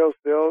 retail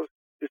sales,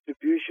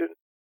 distribution,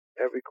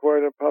 and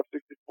required on Prop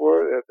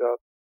 64.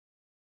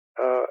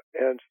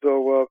 And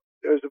so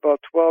there's about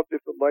 12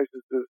 different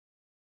licenses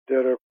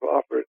that are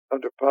offered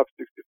under Prop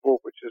 64,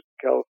 which is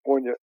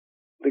California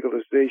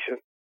legalization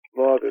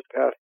law that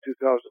passed in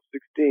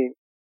 2016.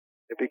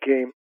 It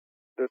became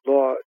the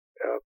law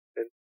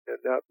in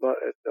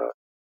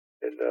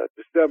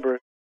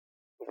December,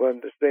 when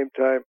the same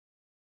time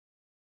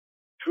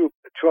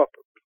Trump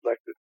was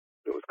elected.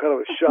 It was kind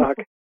of a shock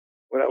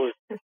when I was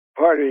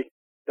partying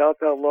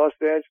downtown Los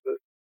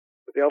Angeles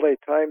with the LA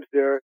Times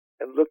there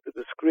and looked at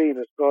the screen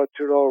and saw it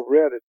turn all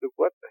red. And said,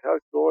 what the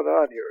hell's going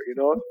on here? You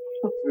know,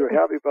 we were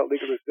happy about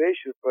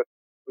legalization, but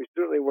we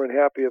certainly weren't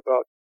happy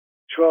about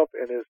Trump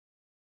and his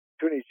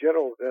attorney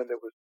general then.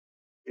 That was,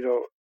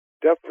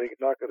 definitely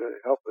not going to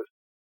help us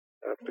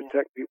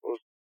protect people's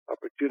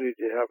opportunity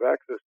to have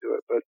access to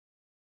it. But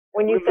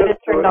when you said it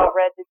turned all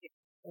red,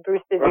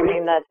 Bruce, did you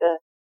mean that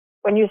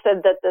when you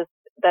said that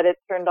it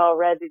turned all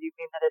red, did you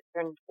mean that it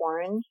turned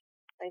orange?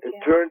 It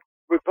turned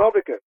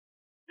Republican.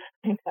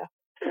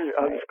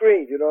 On the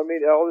screen, you know what I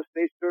mean? All the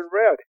states turned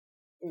red.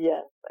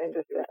 Yes, I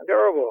understand. It's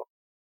terrible.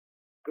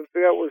 Couldn't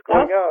figure out what was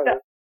going on.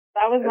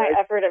 That was my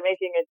effort at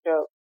making a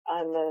joke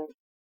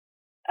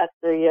at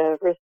the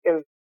risk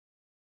of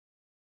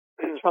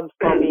Trump's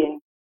well-being.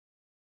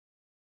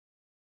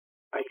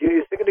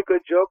 You're thinking of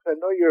good jokes. I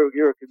know you're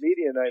a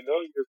comedian. I know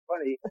you're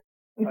funny.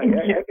 The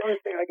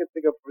only thing I can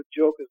think of for a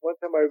joke is one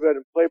time I read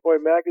in Playboy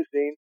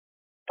magazine,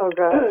 oh,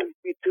 God.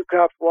 see two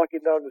cops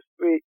walking down the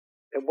street,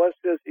 and one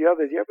says to the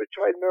other, "You ever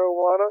tried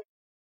marijuana?"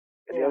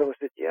 And the other one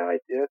said, "Yeah, I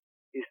did."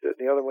 He said,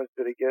 and the other one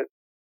said again,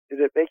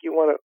 "Did it make you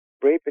want to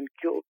rape and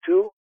kill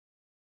too?"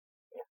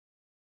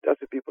 That's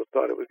what people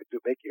thought it was going to do,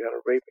 make you want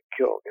to rape and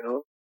kill, you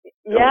know?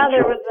 Yeah,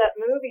 there was that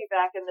movie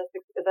back in the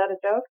 60s. Is that a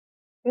joke?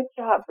 Good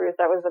job, Bruce.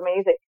 That was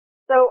amazing.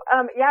 So,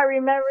 I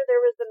remember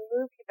there was a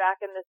movie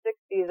back in the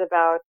 60s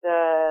about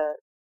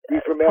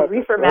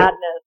reefer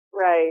madness.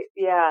 Right.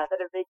 Yeah, that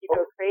would make you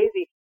go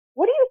crazy.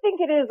 What do you think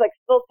it is, like,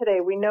 still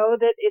today? We know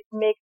that it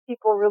makes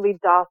people really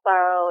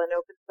docile and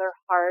opens their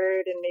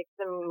heart and makes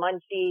them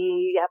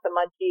munchy, have the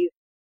munchies.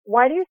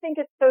 Why do you think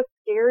it's so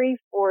scary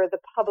for the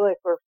public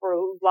or for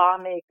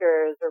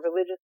lawmakers or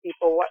religious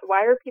people?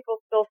 Why are people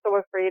still so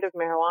afraid of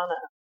marijuana?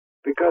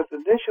 Because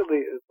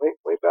initially,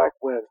 way back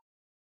when,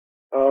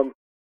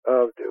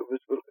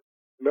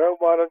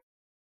 marijuana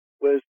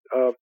was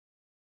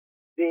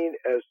seen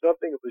as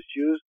something that was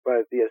used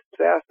by the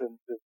assassins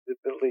in the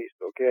Middle East,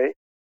 okay?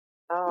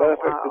 Oh, matter of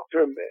fact, the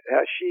term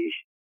hashish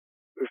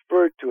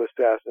referred to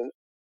assassins,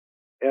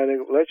 and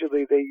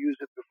allegedly they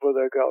used it before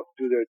they got to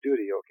do their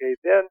duty, okay?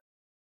 Then,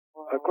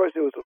 of course,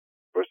 it was,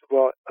 first of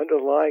all,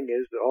 underlying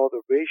is all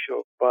the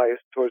racial bias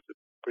towards the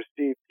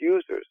perceived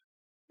users,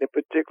 in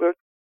particular,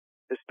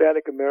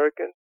 Hispanic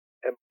Americans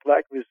and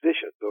black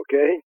musicians,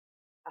 okay?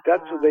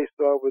 That's what they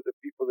saw were the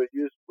people that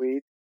used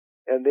weed,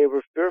 and they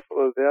were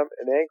fearful of them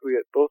and angry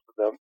at both of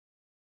them.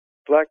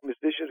 Black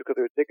musicians because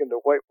they were taking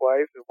their white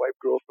wives and white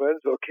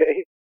girlfriends,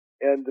 okay?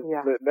 And the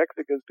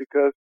Mexicans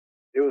because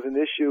there was an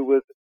issue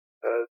with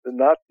the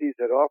Nazis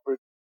had offered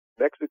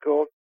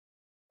Mexico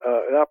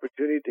an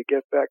opportunity to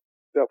get back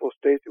several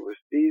states that were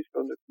seized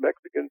from the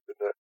Mexicans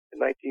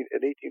in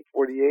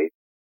 1848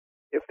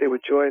 if they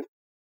would join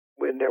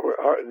when they were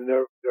in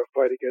their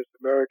fight against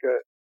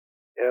America.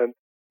 And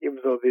even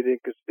though they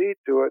didn't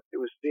concede to it, it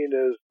was seen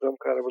as some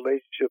kind of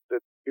relationship that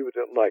people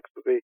didn't like.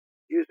 So they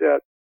used that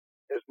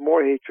as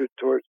more hatred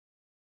towards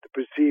the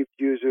perceived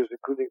users,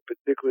 including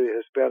particularly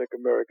Hispanic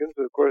Americans.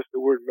 And of course, the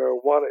word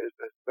marijuana is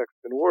a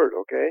Mexican word,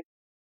 okay?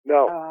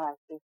 Now,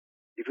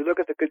 if you look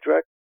at the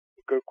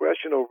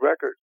congressional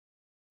record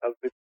of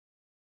the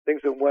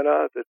things that went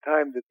on at the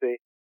time that they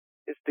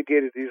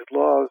instigated these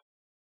laws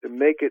to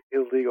make it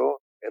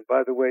illegal, and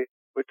by the way,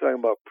 we're talking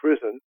about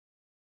prison,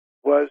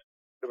 was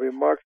the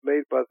remarks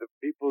made by the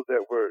people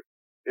that were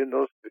in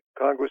those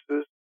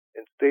Congresses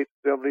and state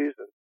assemblies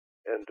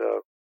and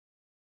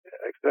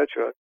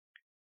etc.,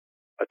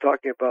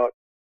 talking about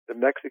the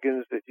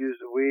Mexicans that use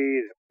the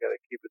weed, and we've got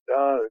to keep it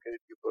down, we're going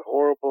to keep it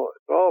horrible.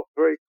 It's all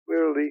very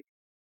clearly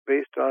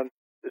based on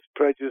this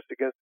prejudice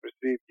against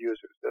perceived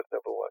users. That's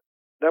number one.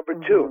 Number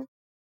two,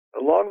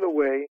 along the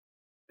way,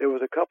 there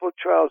was a couple of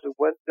trials that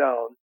went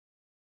down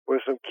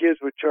where some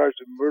kids were charged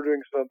with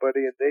murdering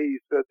somebody, and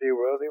they said they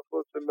were under the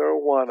influence of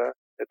marijuana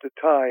at the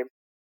time,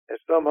 and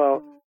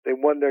somehow they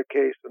won their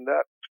case, and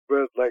that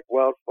spread like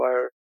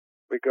wildfire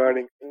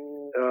regarding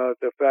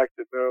the fact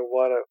that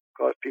marijuana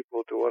caused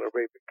people to want to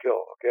rape and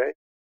kill, okay?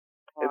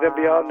 And then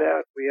beyond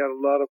that, we had a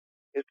lot of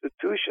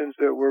institutions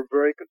that were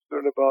very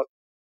concerned about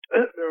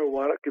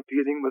marijuana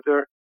competing with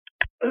their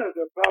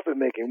profit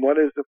making. One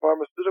is the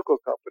pharmaceutical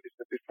companies.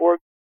 And before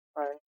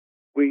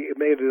we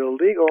made it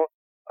illegal,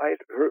 I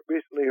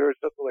recently heard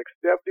something like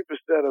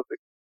 70% of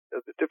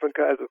the different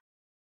kinds of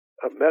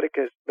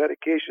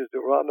medications that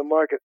were on the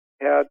market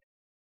had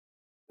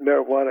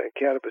marijuana and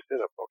cannabis in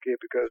them, okay,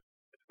 because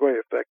it's very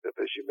effective,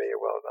 as you may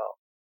well know.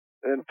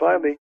 And then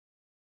finally,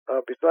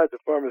 besides the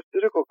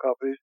pharmaceutical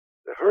companies,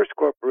 the Hearst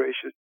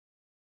Corporation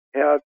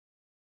had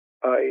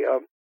a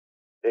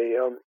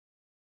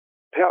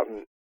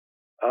patent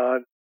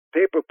on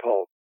paper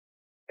pulp,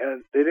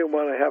 and they didn't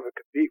want to have it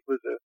compete with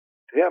the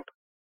hemp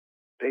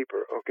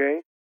paper,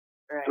 okay?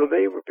 Right. So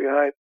they were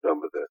behind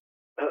some of the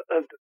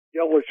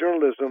yellow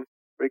journalism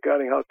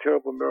regarding how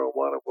terrible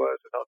marijuana was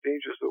and how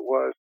dangerous it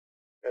was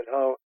and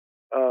how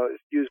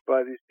it's used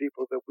by these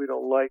people that we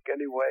don't like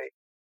anyway,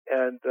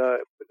 and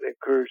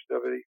encouraged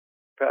everybody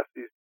to pass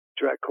these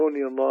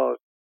draconian laws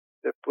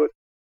that put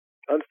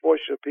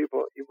unfortunate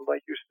people, even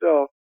like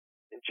yourself,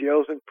 in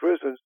jails and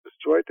prisons,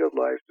 destroyed their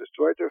lives,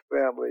 destroyed their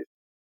families,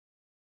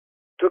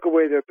 took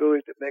away their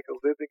ability to make a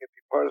living and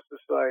be part of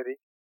society.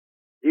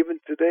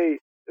 Even today,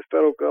 the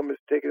federal government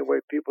is taking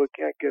away people who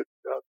can't get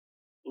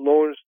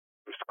loans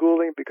for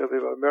schooling because they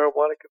have a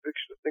marijuana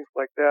conviction, things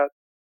like that.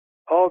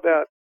 All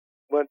that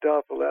went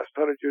down for the last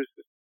 100 years.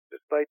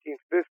 Since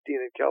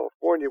 1915 in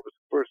California was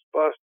the first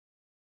bust.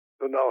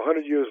 So now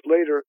 100 years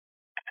later,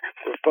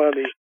 we're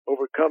finally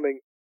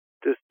overcoming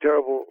this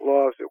terrible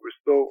laws that were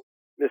so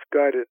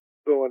misguided,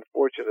 so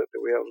unfortunate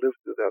that we have lived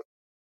through that.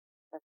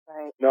 That's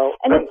right. Now,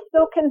 and it's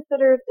still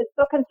considered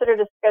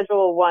a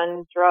Schedule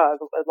I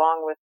drug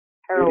along with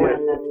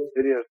heroin.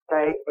 It is.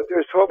 Right. But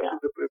there's hope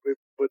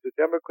with the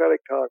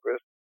Democratic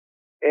Congress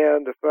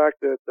and the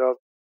fact that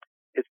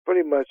it's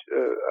pretty much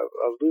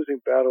a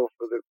losing battle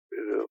for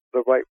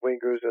the right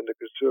wingers and the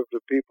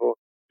conservative people,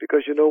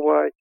 because you know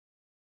why?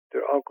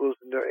 They're uncles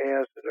and their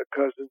aunts and their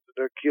cousins and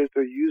their kids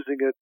are using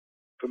it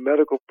for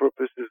medical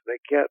purposes. They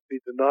can't be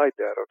denied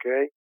that,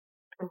 okay?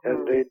 Mm-hmm.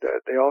 And they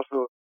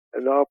also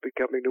are now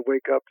becoming to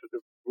wake up to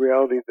the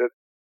reality that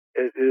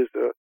it is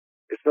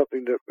it's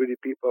something that really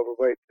people have a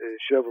right, they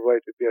should have a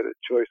right to be able to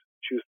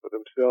choose for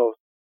themselves.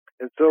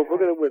 And so we're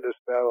going to win this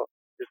battle.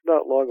 It's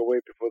not long away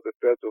before the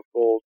feds will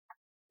fold.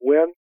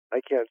 When?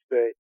 I can't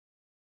say,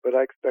 but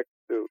I expect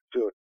to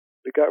soon.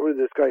 We got rid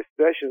of this guy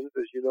Sessions,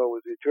 as you know,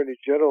 was the Attorney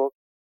General.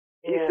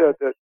 He said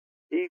that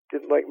he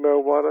didn't like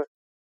marijuana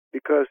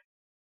because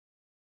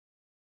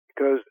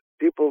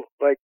people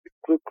like the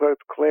Ku Klux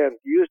Klan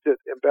used it.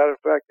 And matter of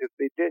fact, if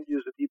they didn't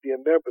use it, he'd be a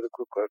member of the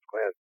Ku Klux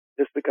Klan.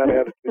 This is the kind of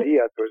attitude he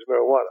had towards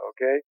marijuana,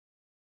 okay?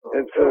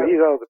 And so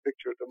he's out of the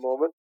picture at the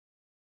moment.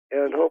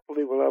 And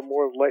hopefully we'll have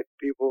more enlightened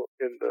people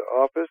in the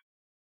office,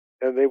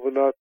 and they will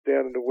not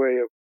stand in the way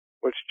of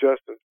what's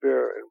just and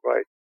fair and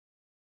right.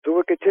 So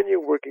we'll continue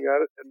working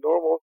on it. And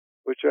Normal,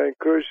 which I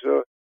encourage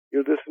your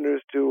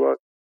listeners to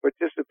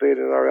participate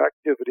in our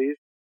activities.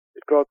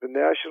 It's called the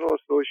National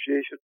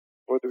Association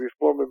for the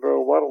Reform of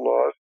Marijuana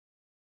Laws.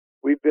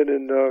 We've been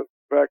in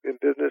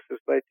business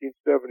since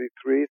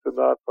 1973. It's a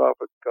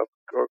nonprofit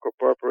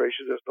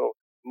corporation. There's no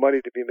money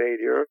to be made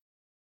here.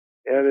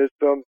 And it's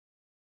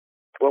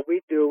what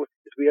we do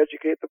is we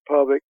educate the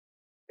public,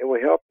 and we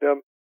help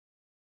them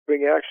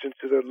bring action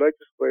to their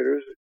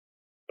legislators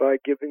by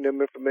giving them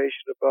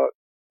information about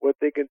what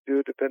they can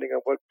do depending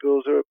on what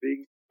bills are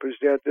being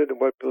presented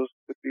and what bills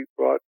could be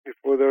brought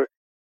before their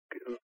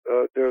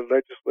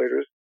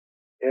legislators.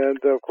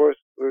 And, of course,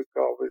 we're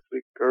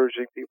obviously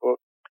encouraging people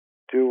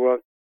to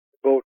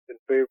vote in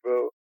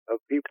favor of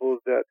people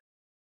that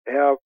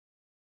have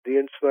the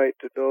insight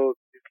to know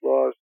these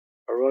laws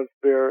are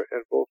unfair,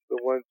 and vote for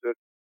the ones that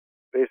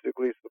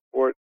basically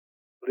support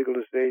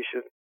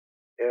legalization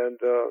and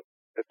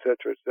et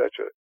cetera, et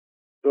cetera.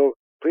 So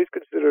please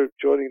consider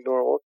joining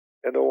Normal,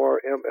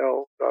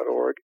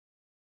 NORML.org.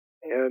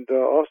 And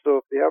also,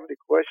 if you have any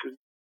questions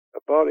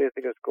about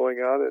anything that's going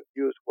on, and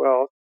you as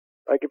well,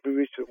 I can be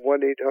reached at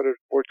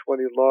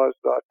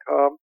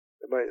 1-800-420-LAWS.com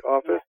in my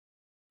office,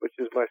 which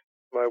is my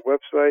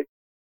website.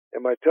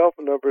 And my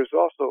telephone number is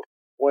also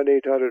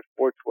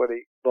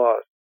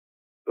 1-800-420-LAWS.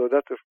 So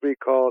that's a free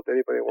call if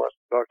anybody wants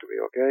to talk to me,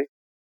 okay?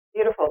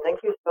 Beautiful.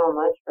 Thank you so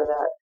much for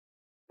that.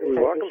 You're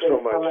welcome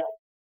so much.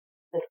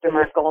 Mr.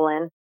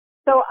 Margolin.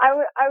 So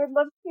I would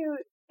love to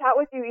chat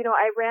with you. You know,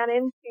 I ran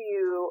into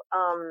you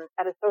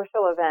at a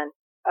social event.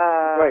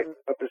 Right,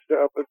 up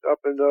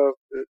in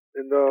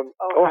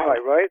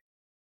Ojai, right?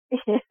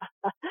 Yeah,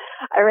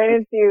 I ran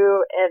into you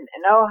in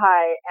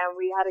Ojai, and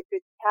we had a good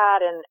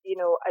chat. And you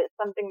know,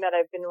 something that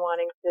I've been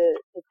wanting to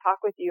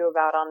talk with you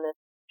about on this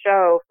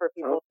show for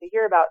people to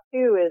hear about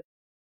too is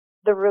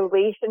the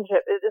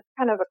relationship. It's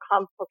kind of a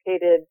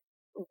complicated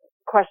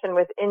question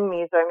within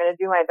me, so I'm going to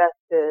do my best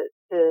to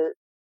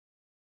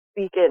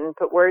speak it and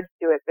put words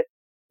to it. But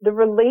the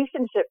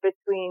relationship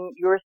between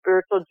your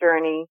spiritual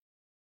journey,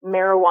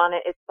 marijuana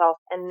itself,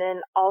 and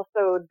then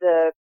also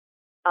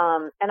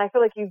and I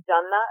feel like you've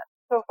done that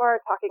so far,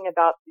 talking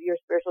about your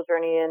spiritual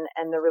journey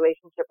and the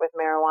relationship with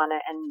marijuana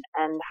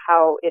and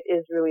how it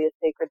is really a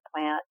sacred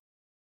plant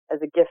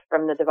as a gift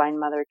from the Divine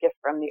Mother, a gift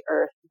from the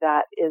earth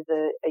that is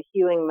a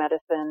healing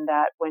medicine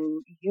that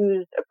when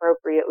used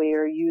appropriately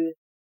or used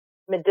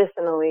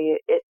medicinally,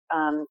 it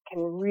can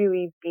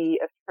really be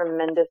a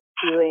tremendous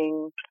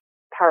healing,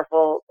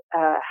 powerful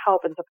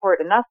help and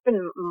support. And that's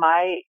been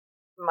my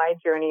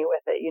journey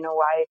with it. You know,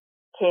 why I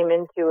came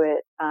into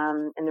it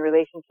in the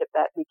relationship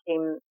that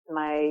became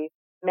my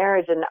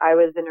marriage. And I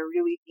was in a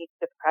really deep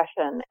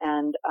depression,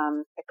 and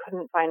I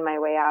couldn't find my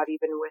way out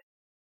even with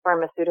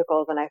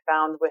pharmaceuticals. And I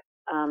found with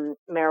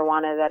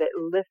marijuana that it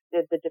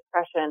lifted the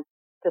depression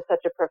to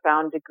such a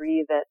profound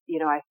degree that, you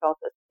know, I felt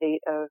a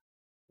state of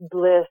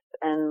bliss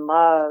and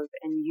love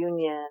and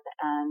union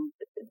and,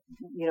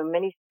 you know,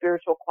 many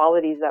spiritual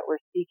qualities that we're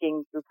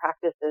seeking through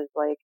practices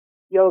like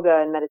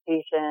yoga and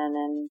meditation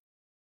and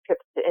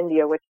trips to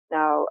India, which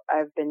now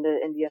I've been to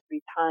India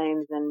 3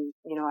 times, and,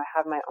 you know, I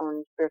have my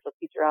own spiritual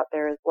teacher out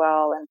there as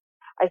well. And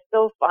I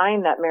still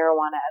find that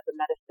marijuana as a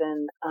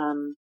medicine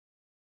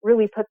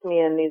really puts me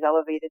in these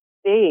elevated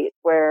states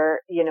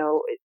where, you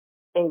know,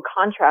 in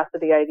contrast to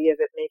the idea of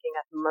it making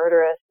us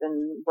murderous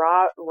and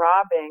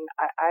robbing,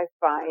 I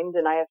find,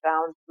 and I have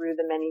found through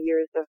the many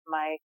years of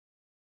my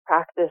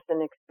practice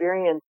and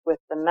experience with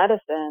the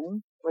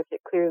medicine, which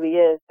it clearly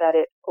is, that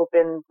it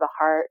opens the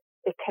heart,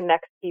 it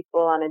connects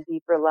people on a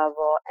deeper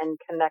level and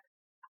connects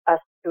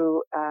us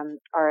to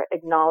our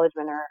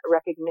acknowledgement or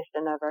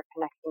recognition of our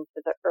connection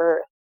to the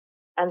earth.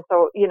 And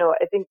so, you know,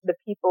 I think the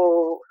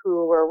people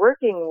who are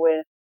working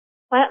with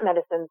plant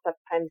medicine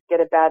sometimes get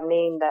a bad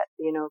name that,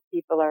 you know,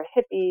 people are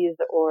hippies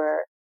or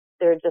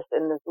they're just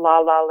in this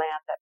la-la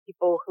land, that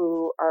people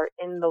who are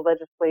in the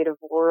legislative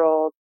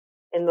world,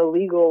 in the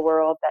legal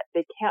world, that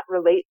they can't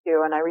relate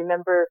to. And I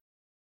remember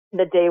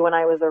the day when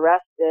I was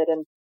arrested,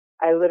 and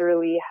I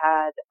literally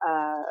had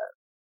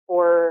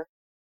 4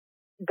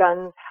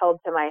 guns held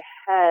to my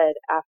head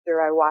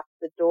after I watched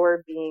the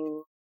door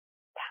being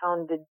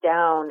pounded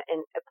down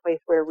in a place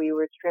where we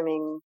were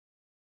trimming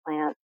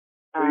plants.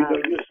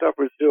 You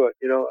suffered through it,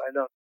 I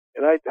know.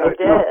 And I did.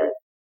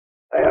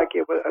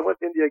 I went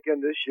to India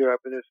again this year.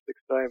 I've been there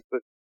 6 times,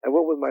 but I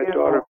went with my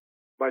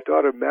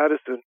daughter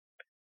Madison,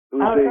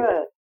 who's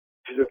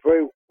she's a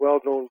very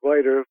well-known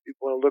writer. If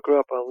people want to look her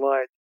up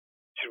online,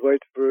 she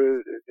writes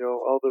for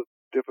all the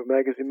different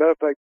magazines. Matter of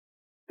fact,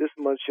 this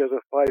month she has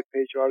a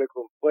 5-page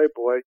article in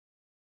Playboy,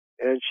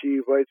 and she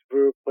writes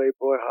for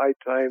Playboy, High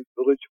Times,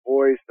 Village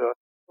Voice,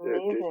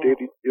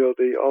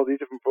 Daily, all these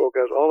different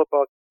programs, all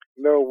about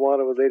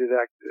marijuana-related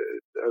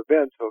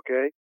events.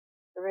 Okay,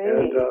 great.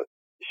 And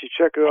you should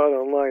check her out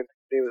online.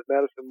 Her name is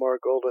Madison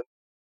Margolin.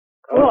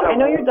 Well, I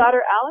know your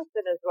daughter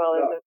Allison as well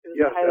is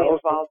highly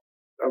involved.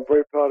 I'm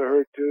very proud of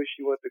her too.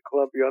 She went to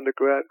Columbia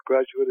undergrad,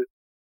 graduated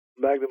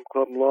Magnum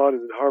Cum Laude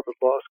and Harvard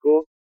Law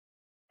School,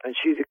 and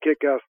she's a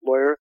kick-ass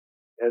lawyer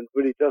and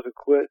really doesn't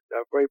quit.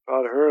 I'm very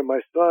proud of her. And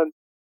my son,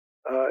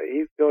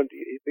 he's been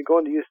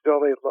going to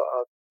UCLA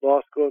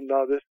Law School, and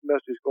now this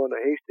semester he's going to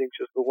Hastings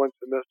just for 1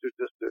 semester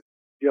just to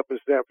be up in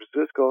San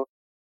Francisco.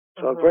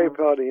 So I'm very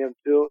proud of him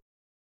too.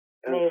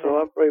 And so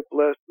I'm very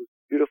blessed with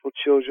beautiful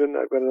children.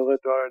 I've got another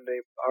daughter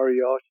named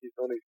Ariel. She's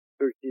only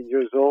 13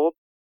 years old,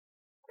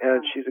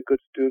 and she's a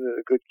good student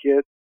and a good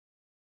kid.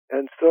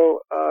 And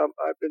so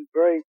I've been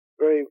very,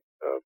 very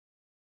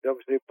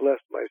obviously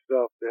blessed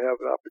myself to have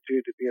an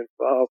opportunity to be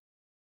involved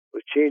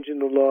with changing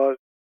the laws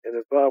and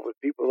involved with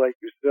people like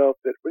yourself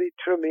that really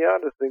turned me on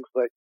to things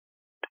like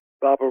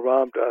Baba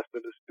Ram Dass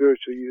and the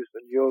spiritual use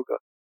and yoga.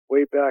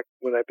 Way back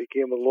when I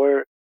became a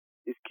lawyer,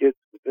 these kids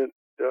didn't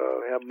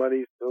have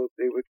money, so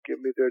they would give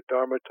me their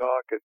Dharma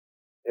talk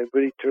and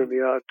really turn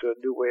me on to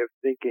a new way of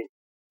thinking.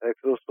 And I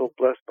feel so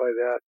blessed by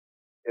that.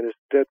 And it's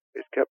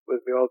kept with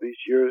me all these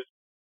years.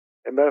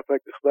 As a matter of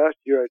fact, this last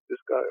year I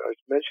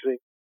was mentioning,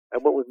 I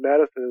went with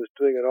Madison who was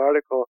doing an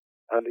article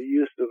on the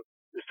use of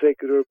the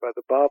sacred herb by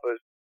the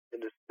Babas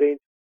and the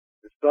saints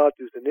and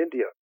sadhus in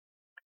India.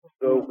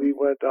 So we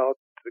went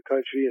out to the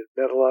country and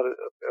met a lot of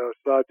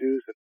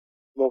sadhus and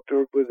smoked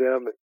herb with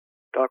them and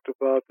talked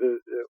about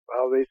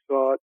how they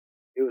saw it.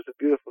 It was a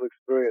beautiful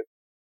experience.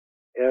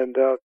 And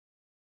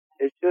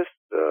it's just,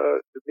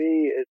 to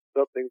me, it's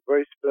something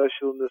very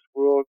special in this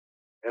world.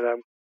 And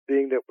I'm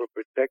seeing that we're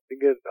protecting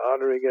it and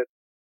honoring it.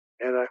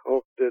 And I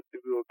hope that we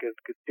can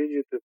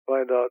continue to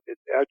find out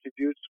its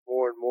attributes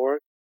more and more.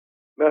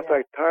 Matter of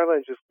fact,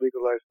 Thailand just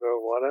legalized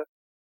marijuana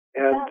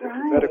and for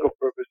medical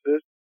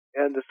purposes.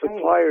 And the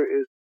supplier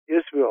is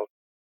Israel.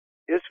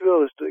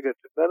 Israel is doing a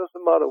tremendous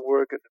amount of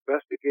work and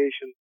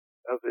investigation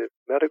of the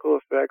medical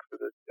effects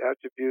and its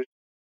attributes,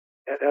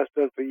 and has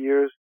done for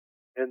years.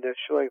 And they're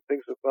showing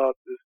things about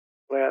this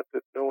plant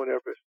that no one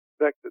ever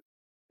suspected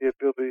the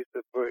abilities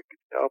that it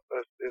can help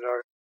us in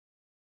our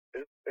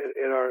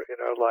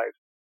lives.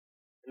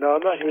 Now,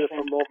 I'm not here to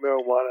promote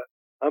marijuana.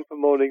 I'm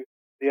promoting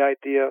the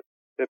idea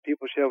that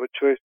people should have a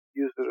choice to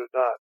use it or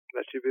not.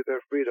 That should be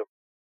their freedom.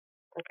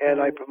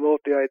 And I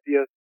promote the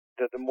idea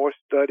that the more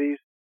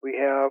studies we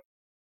have,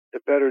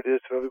 the better it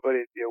is for everybody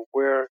to be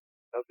aware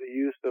of the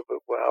use of it,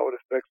 how it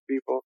affects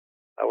people,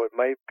 how it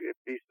might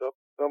be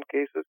some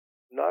cases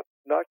not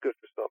good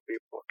for some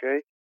people.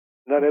 Okay,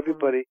 not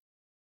everybody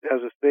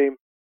has the same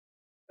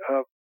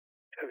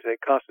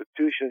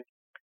constitution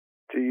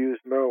to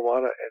use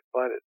marijuana and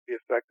find it to be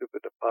effective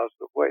in a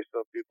positive way.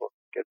 Some people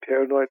get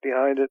paranoid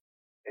behind it,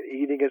 and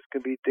eating it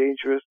can be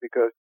dangerous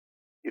because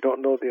you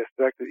don't know the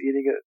effect of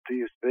eating it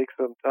until you take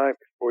some time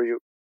before it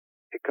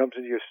comes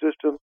into your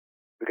system.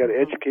 We got to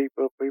educate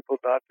people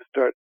not to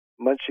start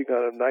munching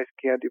on a nice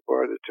candy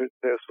bar that turns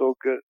out so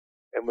good,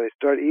 and when they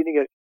start eating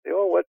it, they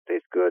what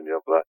tastes good,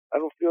 but I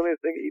don't feel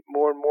anything. Eat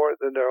more and more,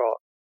 then they're all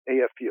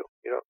AFU,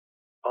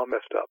 all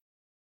messed up.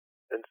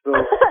 And so,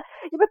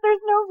 but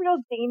there's no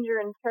real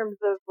danger in terms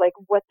of like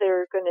what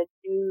they're going to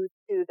do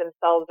to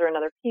themselves or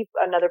another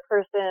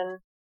person,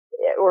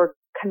 or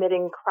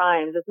committing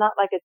crimes. It's not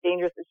like it's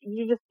dangerous.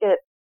 You just get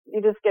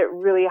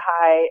really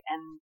high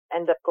and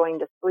end up going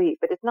to sleep.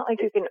 But it's not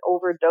like you can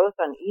overdose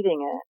on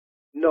eating it.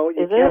 No,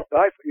 you can't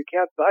die. You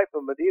can't die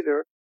from it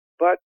either.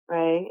 But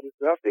you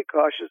have to be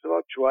cautious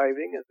about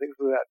driving and things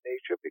of that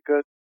nature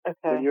because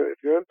if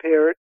you're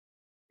impaired,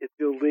 it's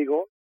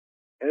illegal.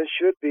 And it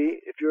should be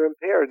if you're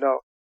impaired.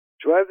 Now,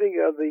 driving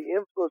under the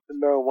influence of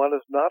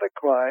marijuana is not a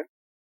crime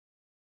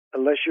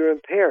unless you're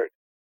impaired.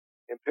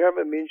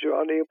 Impairment means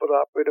you're unable to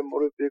operate a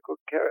motor vehicle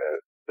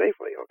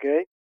safely,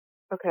 okay?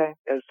 Okay.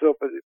 And so,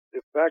 but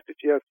the fact that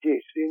you have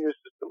THC in your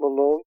system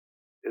alone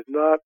is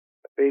not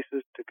a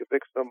basis to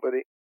convict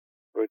somebody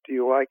for a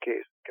DUI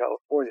case in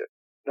California.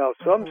 Now,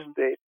 some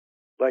states,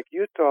 like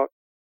Utah,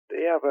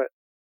 they have a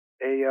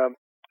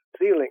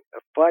ceiling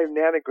of 5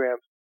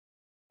 nanograms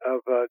of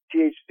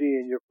THC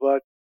in your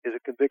blood is a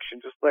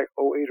conviction, just like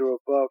 0.8 or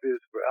above is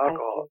for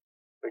alcohol.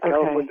 But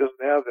California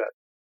doesn't have that.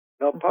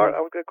 Now,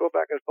 I'm going to go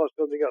back and find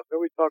something else.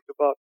 Remember we talked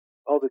about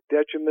all the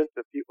detriments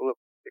that people have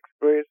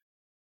experienced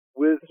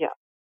with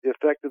the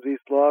effect of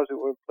these laws that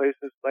were in place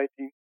since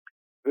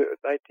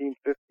 1915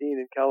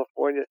 in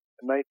California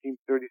and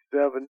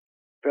 1937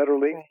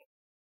 federally.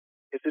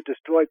 is to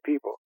destroy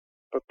people.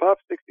 But Prop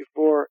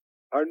 64,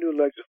 our new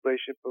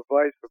legislation,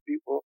 provides for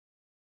people,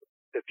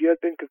 if you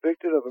had been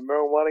convicted of a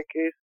marijuana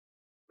case,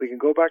 we can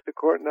go back to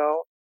court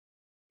now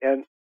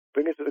and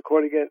bring it to the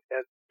court again,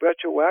 and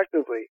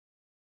retroactively,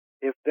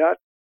 if that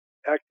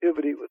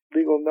activity was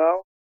legal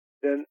now,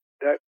 then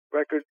that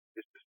record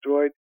is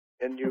destroyed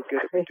and you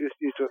get reduced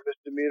to a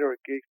misdemeanor or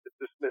a case that's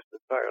dismissed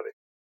entirely.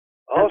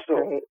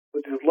 Also,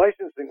 with the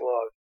licensing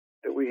laws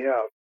that we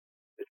have,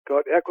 it's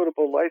called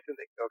equitable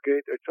licensing,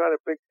 okay? They're trying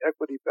to bring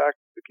equity back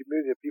to the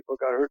community that people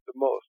got hurt the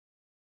most.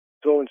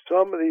 So in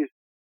some of these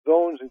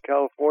zones in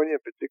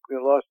California, particularly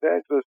in Los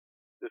Angeles,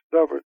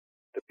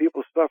 the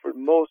people suffered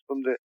most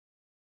from the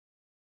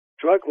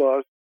drug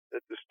laws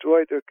that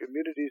destroyed their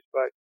communities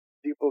by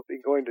people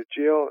being going to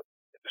jail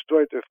and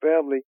destroyed their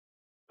family.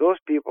 Those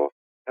people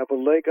have a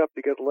leg up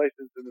to get a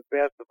license in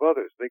advance of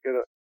others. They get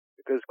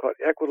because it's called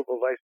equitable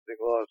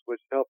licensing laws,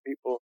 which help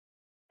people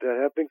that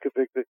have been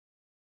convicted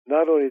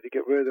not only to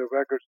get rid of their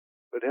records,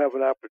 but have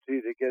an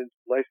opportunity to get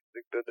into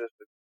licensing business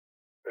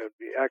and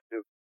be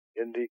active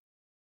in the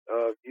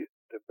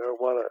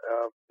marijuana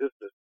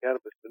business,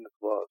 cannabis business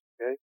laws.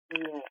 Okay,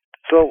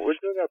 so we're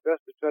doing our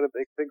best to try to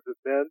make things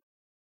amend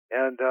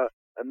and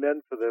amend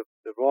for the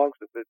wrongs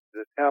that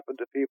happened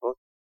to people.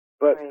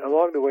 But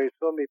along the way,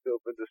 so many people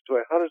have been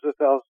destroyed. Hundreds of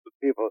thousands of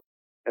people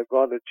have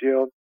gone to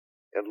jail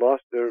and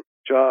lost their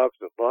jobs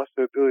and lost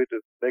their ability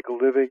to make a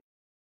living.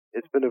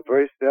 It's been a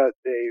very sad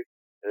day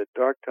and a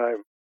dark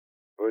time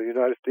for the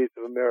United States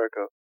of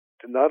America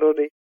to not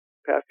only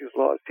pass these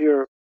laws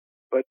here,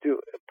 but to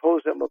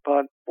impose them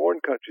upon foreign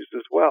countries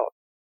as well.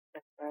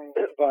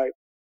 If I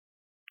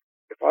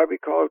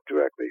recall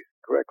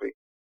correctly,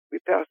 we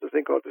passed a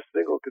thing called the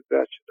Single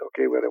Convention.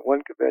 Okay, we had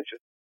one convention,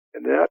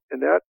 and that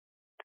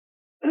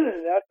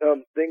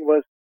thing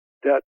was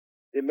that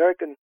the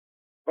American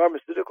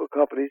pharmaceutical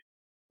companies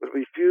would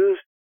refuse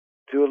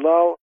to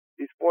allow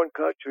these foreign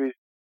countries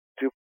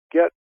to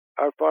get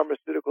our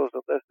pharmaceuticals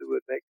unless they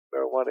would make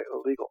marijuana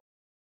illegal.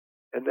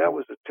 And that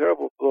was a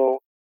terrible blow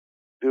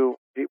to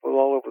people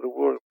all over the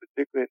world,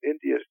 particularly in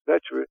India,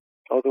 etc.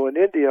 Although in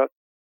India,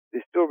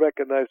 they still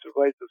recognize the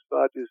rights of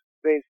sadhus and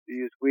saints to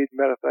use weed.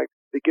 Matter of fact,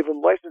 they give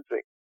them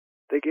licensing.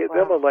 They gave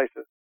them a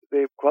license. If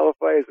they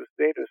qualify as a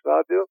saint or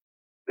sadhu,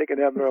 they can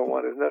have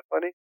marijuana. Isn't that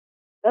funny?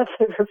 That's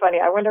super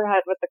funny. I wonder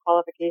what the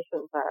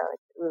qualifications are.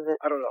 Like, is it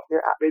I don't know.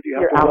 Maybe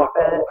you have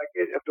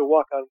to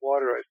walk on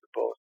water, I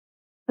suppose.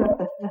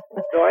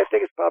 No, I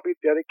think it's probably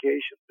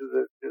dedication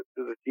to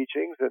the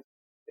teachings,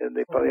 and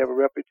they probably have a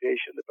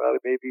reputation. They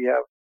probably maybe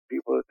have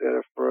people that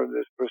affirm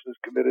this person's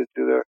committed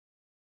to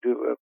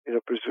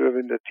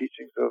preserving the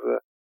teachings of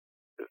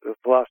the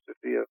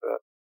philosophy of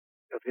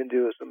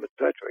Hinduism,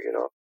 etc.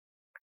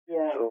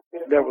 Yeah. So,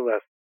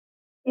 nevertheless.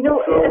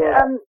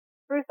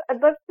 Bruce,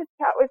 I'd love to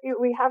chat with you.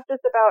 We have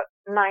just about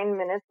 9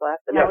 minutes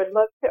left, and I would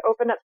love to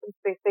open up some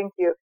space. Thank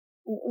you.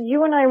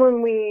 You and I, when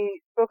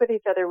we spoke with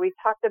each other, we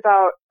talked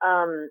about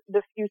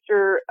the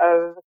future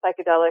of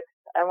psychedelics.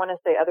 I want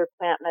to say other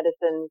plant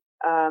medicines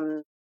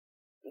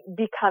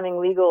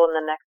becoming legal in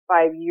the next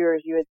 5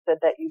 years. You had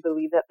said that you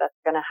believe that that's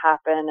going to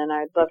happen, and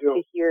I'd love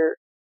to hear,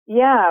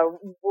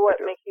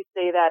 what makes you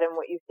say that and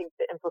what you think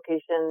the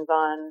implications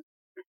on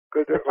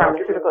the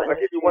pharmaceutical industry. I'll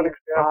give you one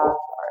example.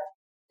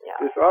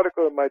 This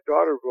article that my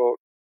daughter wrote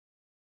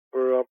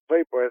for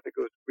Playboy, I think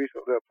it was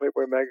recently,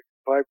 Playboy magazine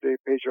 5-day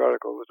page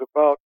article, was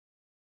about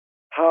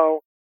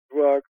how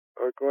drugs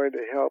are going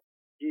to help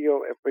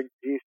heal and bring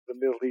peace to the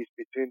Middle East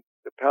between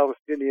the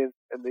Palestinians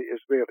and the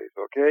Israelis,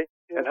 okay?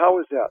 And how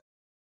is that?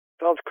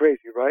 Sounds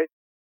crazy, right?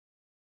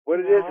 What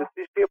it is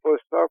these people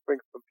are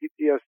suffering from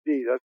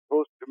PTSD, that's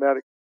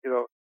post-traumatic,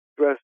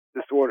 stress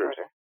disorders.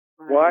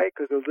 Why?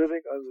 Because they're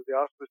living under the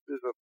auspices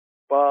of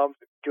bombs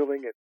and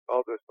killing and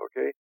all this,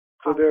 okay?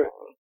 So they're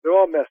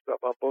all messed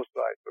up on both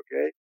sides,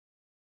 okay?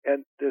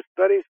 And the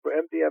studies for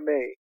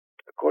MDMA,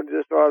 according to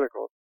this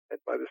article, and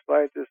by the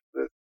scientists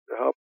that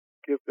help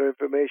give their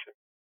information,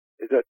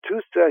 is that 2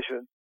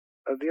 sessions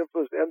of the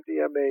influence of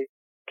MDMA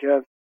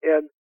can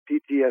end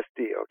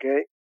PTSD,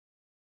 okay?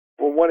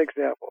 For one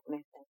example.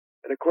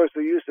 And of course,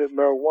 the use of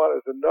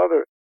marijuana is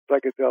another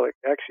psychedelic.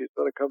 Actually, it's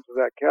going to come to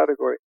that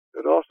category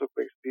that also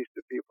brings peace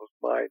to people's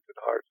minds and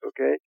hearts,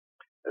 okay?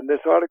 And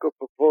this article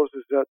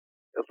proposes that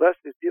unless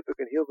these people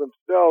can heal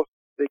themselves,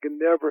 they can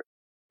never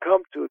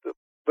come to the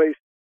place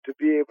to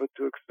be able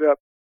to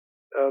accept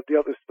the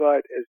other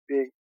side as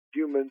being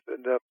humans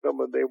and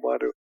someone they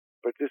want to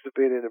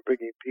participate in and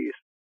bringing peace.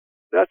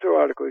 That's our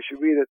article. You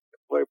should read it.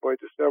 Playboy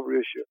December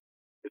issue.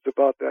 It's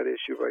about that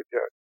issue right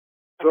there.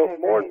 So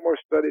more and more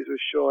studies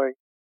are showing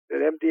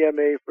that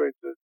MDMA, for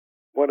instance,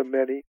 one of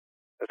many,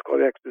 that's called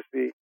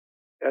ecstasy,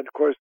 and of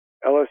course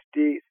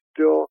LSD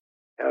still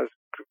has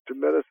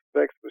tremendous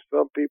effects for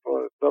some people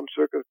and in some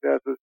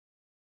circumstances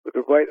with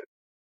the right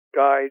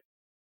guide,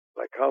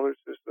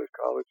 psychologists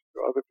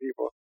or other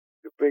people,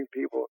 to bring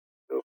people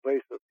to a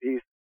place of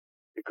peace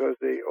because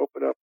they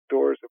open up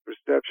doors of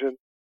perception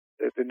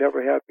that they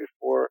never had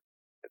before,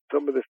 and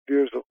some of the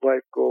fears of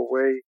life go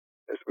away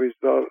as a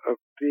result of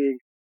seeing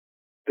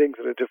things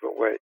in a different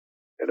way.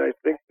 And I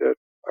think that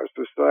our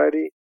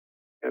society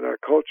and our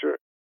culture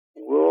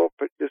will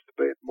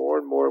participate more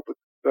and more with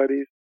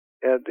studies,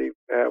 and they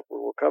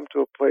will come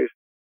to a place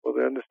where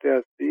they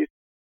understand these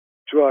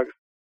drugs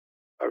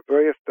are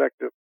very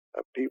effective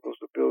on people's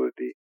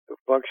ability to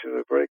function in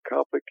a very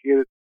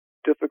complicated,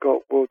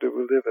 difficult world that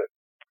we live in.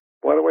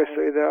 Why do I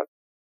say that?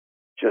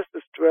 Just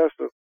the stress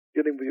of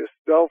getting with your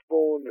cell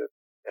phone and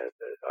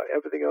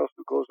everything else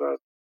that goes on,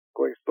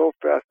 going so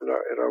fast in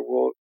our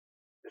world.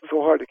 It's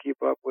so hard to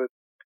keep up with.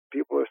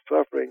 People are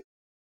suffering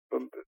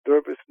from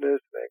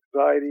nervousness and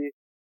anxiety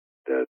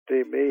that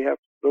they may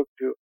have to look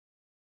to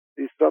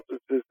these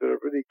substances that are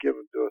really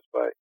given to us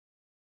by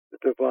the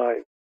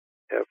divine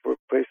and for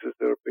places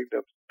that will bring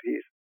them some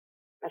peace.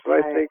 That's so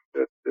right. I think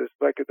that the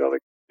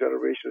psychedelic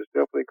generation is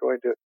definitely going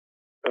to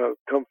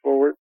come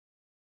forward.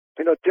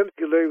 You know,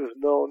 Timothy Leary was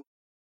known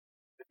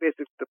as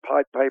basically the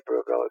Pied Piper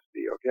of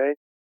LSD, okay?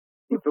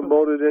 He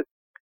promoted it,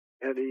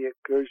 and he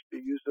encouraged the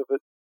use of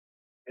it,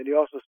 and he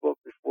also spoke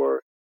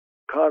before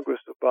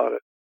Congress about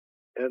it.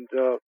 And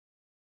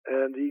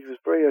he was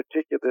very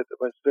articulate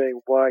when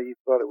saying why he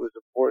thought it was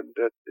important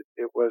that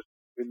it was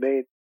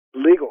remained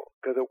legal,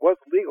 because it was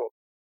legal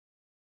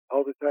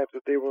all the times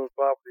that they were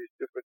involved with these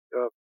different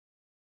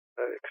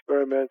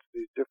experiments,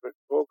 these different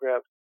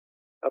programs,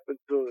 up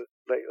until the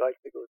late, I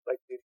think it was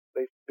like the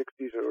late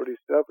 60s or early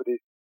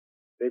 70s,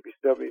 maybe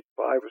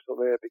 75 or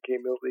something, it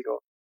became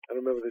illegal. I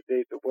don't remember the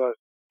date it was.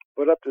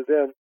 But up to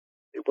then,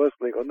 it was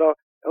legal. Now,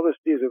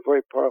 LSD is a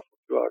very powerful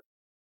drug,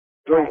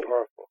 very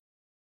powerful,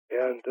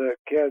 and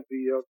can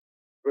be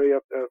very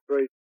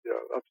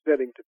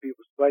upsetting to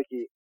people's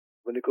psyche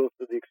when they go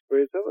through the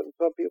experience of it. And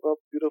some people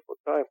have a beautiful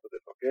time with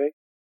it, okay?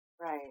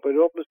 Right. But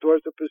it opens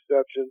doors to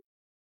perception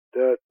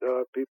that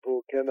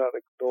people cannot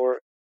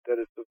ignore, that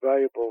it's a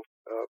valuable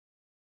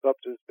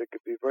substance that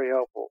could be very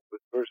helpful with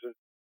persons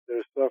that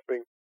are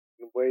suffering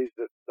in ways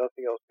that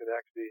nothing else can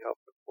actually help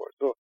them for.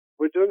 So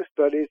we're doing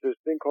studies. There's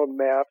a thing called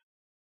MAPS,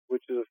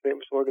 which is a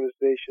famous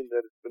organization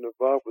that has been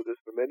involved with this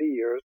for many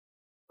years.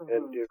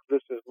 And your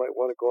listeners might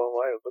want to go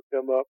online and look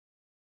them up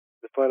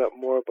to find out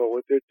more about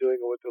what they're doing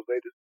and what the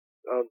latest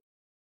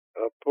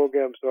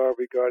programs are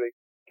regarding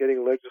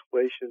getting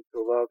legislation to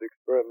allow the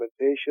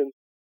experimentation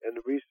and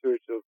the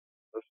research of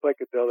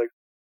psychedelics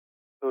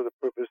for the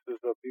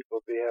purposes of people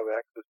may have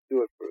access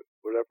to it for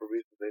whatever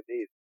reason they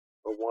need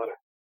or want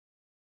it.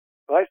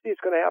 So I see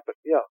it's going to happen,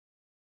 yeah.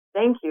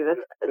 Thank you.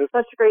 That's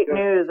such great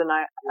news, and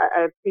I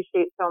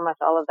appreciate so much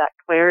all of that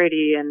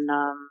clarity and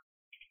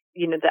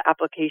the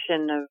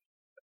application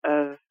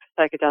of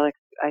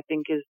psychedelics. I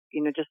think is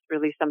just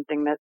really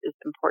something that is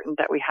important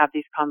that we have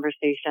these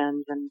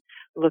conversations and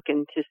look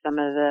into some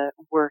of the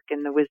work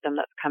and the wisdom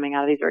that's coming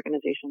out of these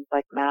organizations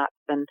like MAPS.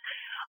 And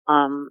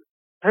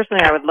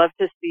personally, I would love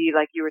to see,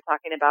 like you were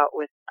talking about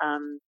with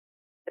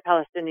the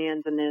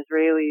Palestinians and the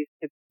Israelis,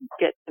 to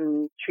get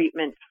some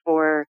treatment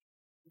for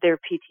their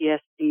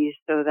PTSD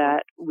so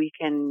that we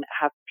can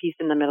have peace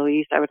in the Middle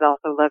East. I would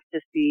also love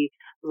to see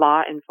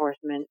law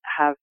enforcement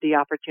have the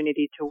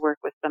opportunity to work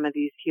with some of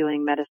these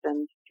healing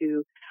medicines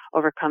to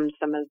overcome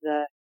some of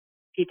the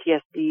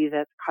PTSD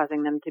that's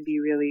causing them to be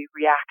really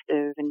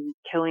reactive and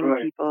killing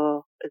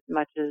people as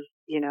much as,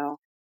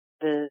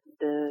 the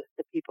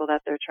people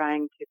that they're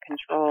trying to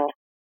control.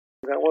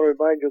 I want to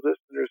remind your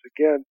listeners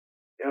again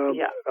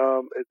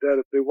that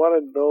if they want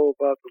to know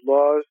about the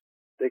laws,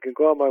 they can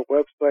go on my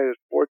website at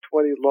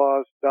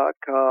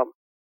 420laws.com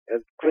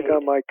and click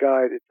on my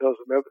guide. It tells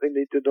them everything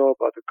they need to know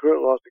about the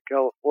current laws in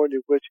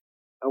California, which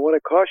I want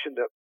to caution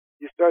them.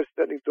 You start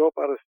sending dope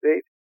out of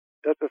state,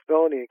 that's a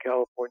felony in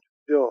California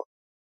still.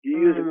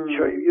 You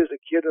use a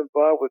kid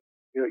involved with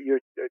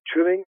your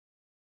trimming,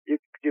 you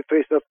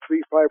face up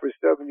 3, 5, or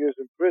 7 years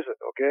in prison,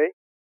 okay?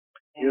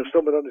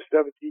 Someone under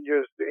 17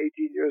 years to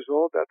 18 years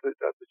old, that's a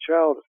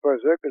child as far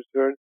as they're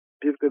concerned.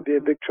 People could be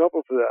in big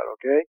trouble for that,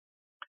 okay?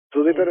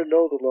 So they better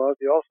know the laws.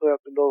 They also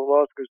have to know the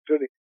laws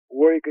concerning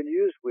where you can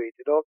use weed.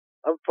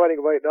 I'm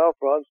fighting right now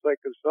for on-site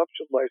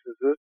consumption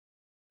licenses,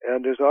 and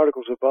there's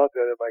articles about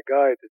that in my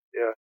guide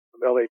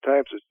from LA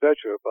Times,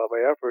 etc., about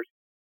my efforts.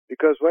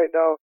 Because right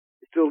now,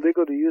 it's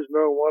illegal to use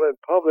marijuana in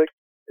public.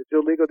 It's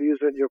illegal to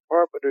use it in your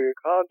apartment or your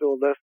condo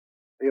unless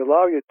they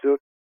allow you to.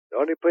 The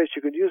only place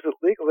you can use it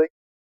legally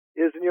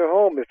is in your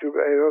home if you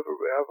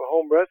have a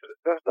home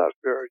residence. That's not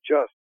fair or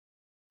just.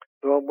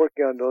 So I'm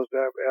working on those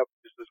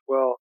avenues as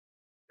well,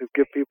 to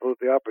give people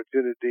the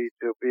opportunity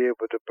to be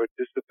able to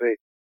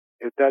participate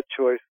in that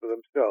choice for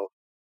themselves.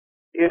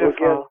 Beautiful.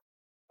 So again,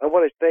 I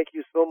want to thank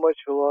you so much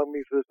for allowing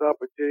me for this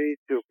opportunity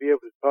to be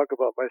able to talk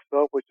about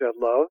myself, which I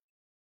love.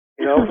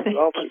 I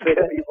often say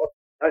to people,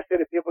 I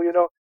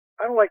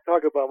don't like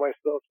talking about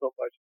myself so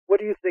much. What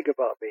do you think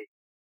about me?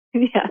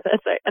 Yeah,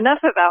 that's right.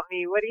 Enough about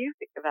me. What do you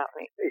think about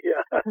me?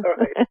 Yeah, all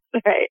right.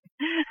 That's right.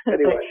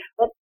 Anyway.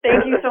 Well,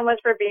 thank you so much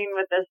for being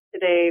with us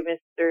today,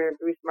 Mr.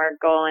 Bruce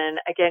Margolin.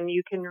 Again,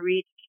 you can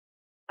reach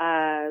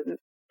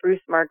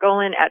Bruce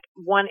Margolin at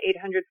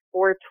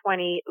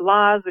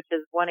 1-800-420-LAWS, which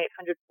is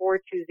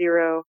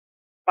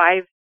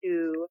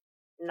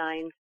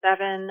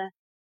 1-800-420-5297.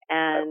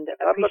 and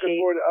I'm looking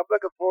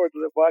forward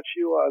to watch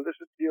you,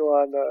 listen to you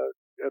on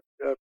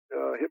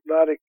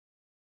Hypnotic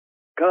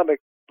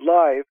Comic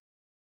Live,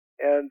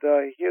 and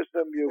hear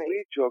some of your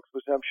weed jokes,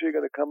 which I'm sure you're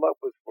going to come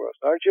up with for us,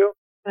 aren't you?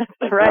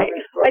 That's right.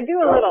 I do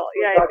a little.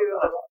 Yeah, I do a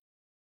little.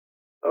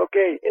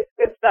 Okay. It's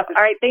good stuff.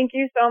 All right. Thank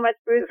you so much,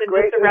 Bruce. It's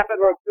great. Just to wrap up,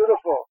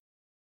 beautiful.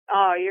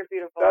 Oh, you're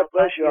beautiful. God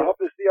bless you. I hope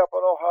to see you up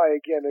on Ohio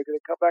again. They're going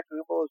to come back to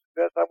the most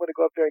best. I'm going to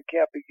go up there and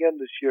camp again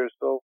this year.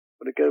 So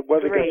when the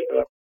weather gets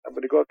up, I'm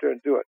going to go up there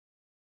and do it.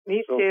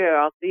 Me too.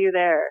 I'll see you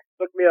there.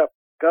 Look me up.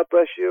 God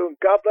bless you. And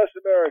God bless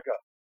America.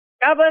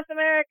 God bless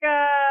America.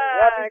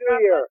 And Happy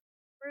New Year.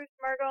 Bruce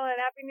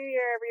Margolin, Happy New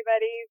Year,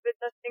 everybody. You've been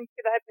listening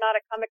to the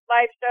Hypnotic Comic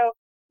Live Show.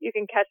 You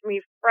can catch me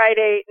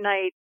Friday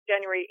night,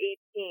 January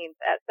 18th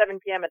at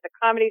 7 p.m. at the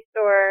Comedy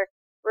Store.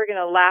 We're going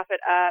to laugh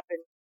it up and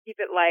keep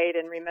it light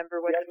and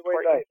remember what's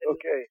important.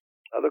 Okay.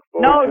 I look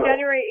forward to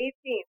January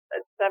 18th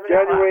at 7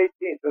 January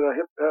 18th.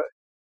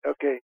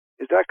 Okay.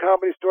 Is that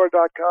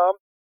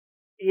comedystore.com?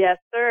 Yes,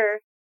 sir.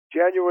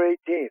 January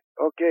 18th.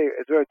 Okay.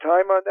 Is there a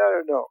time on that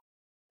or no?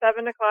 7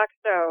 o'clock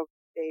show,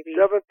 baby.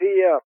 7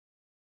 p.m.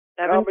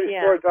 7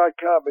 p.m.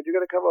 ComedyStore.com, and you're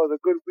going to come up with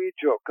a good weed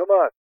joke. Come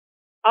on.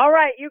 All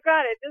right, you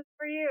got it. Just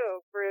for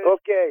you, Bruce.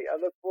 Okay, I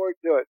look forward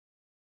to it.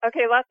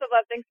 Okay, lots of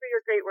love. Thanks for your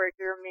great work.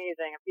 You're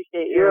amazing. I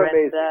appreciate you. You're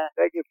amazing.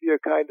 Thank you for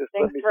your kindness.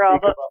 Thanks Let me for all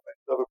speak about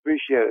myself.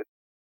 Appreciate it.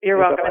 You're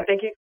welcome. Bye-bye. And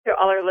thank you to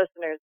all our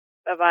listeners.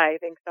 Bye-bye.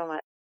 Thanks so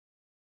much.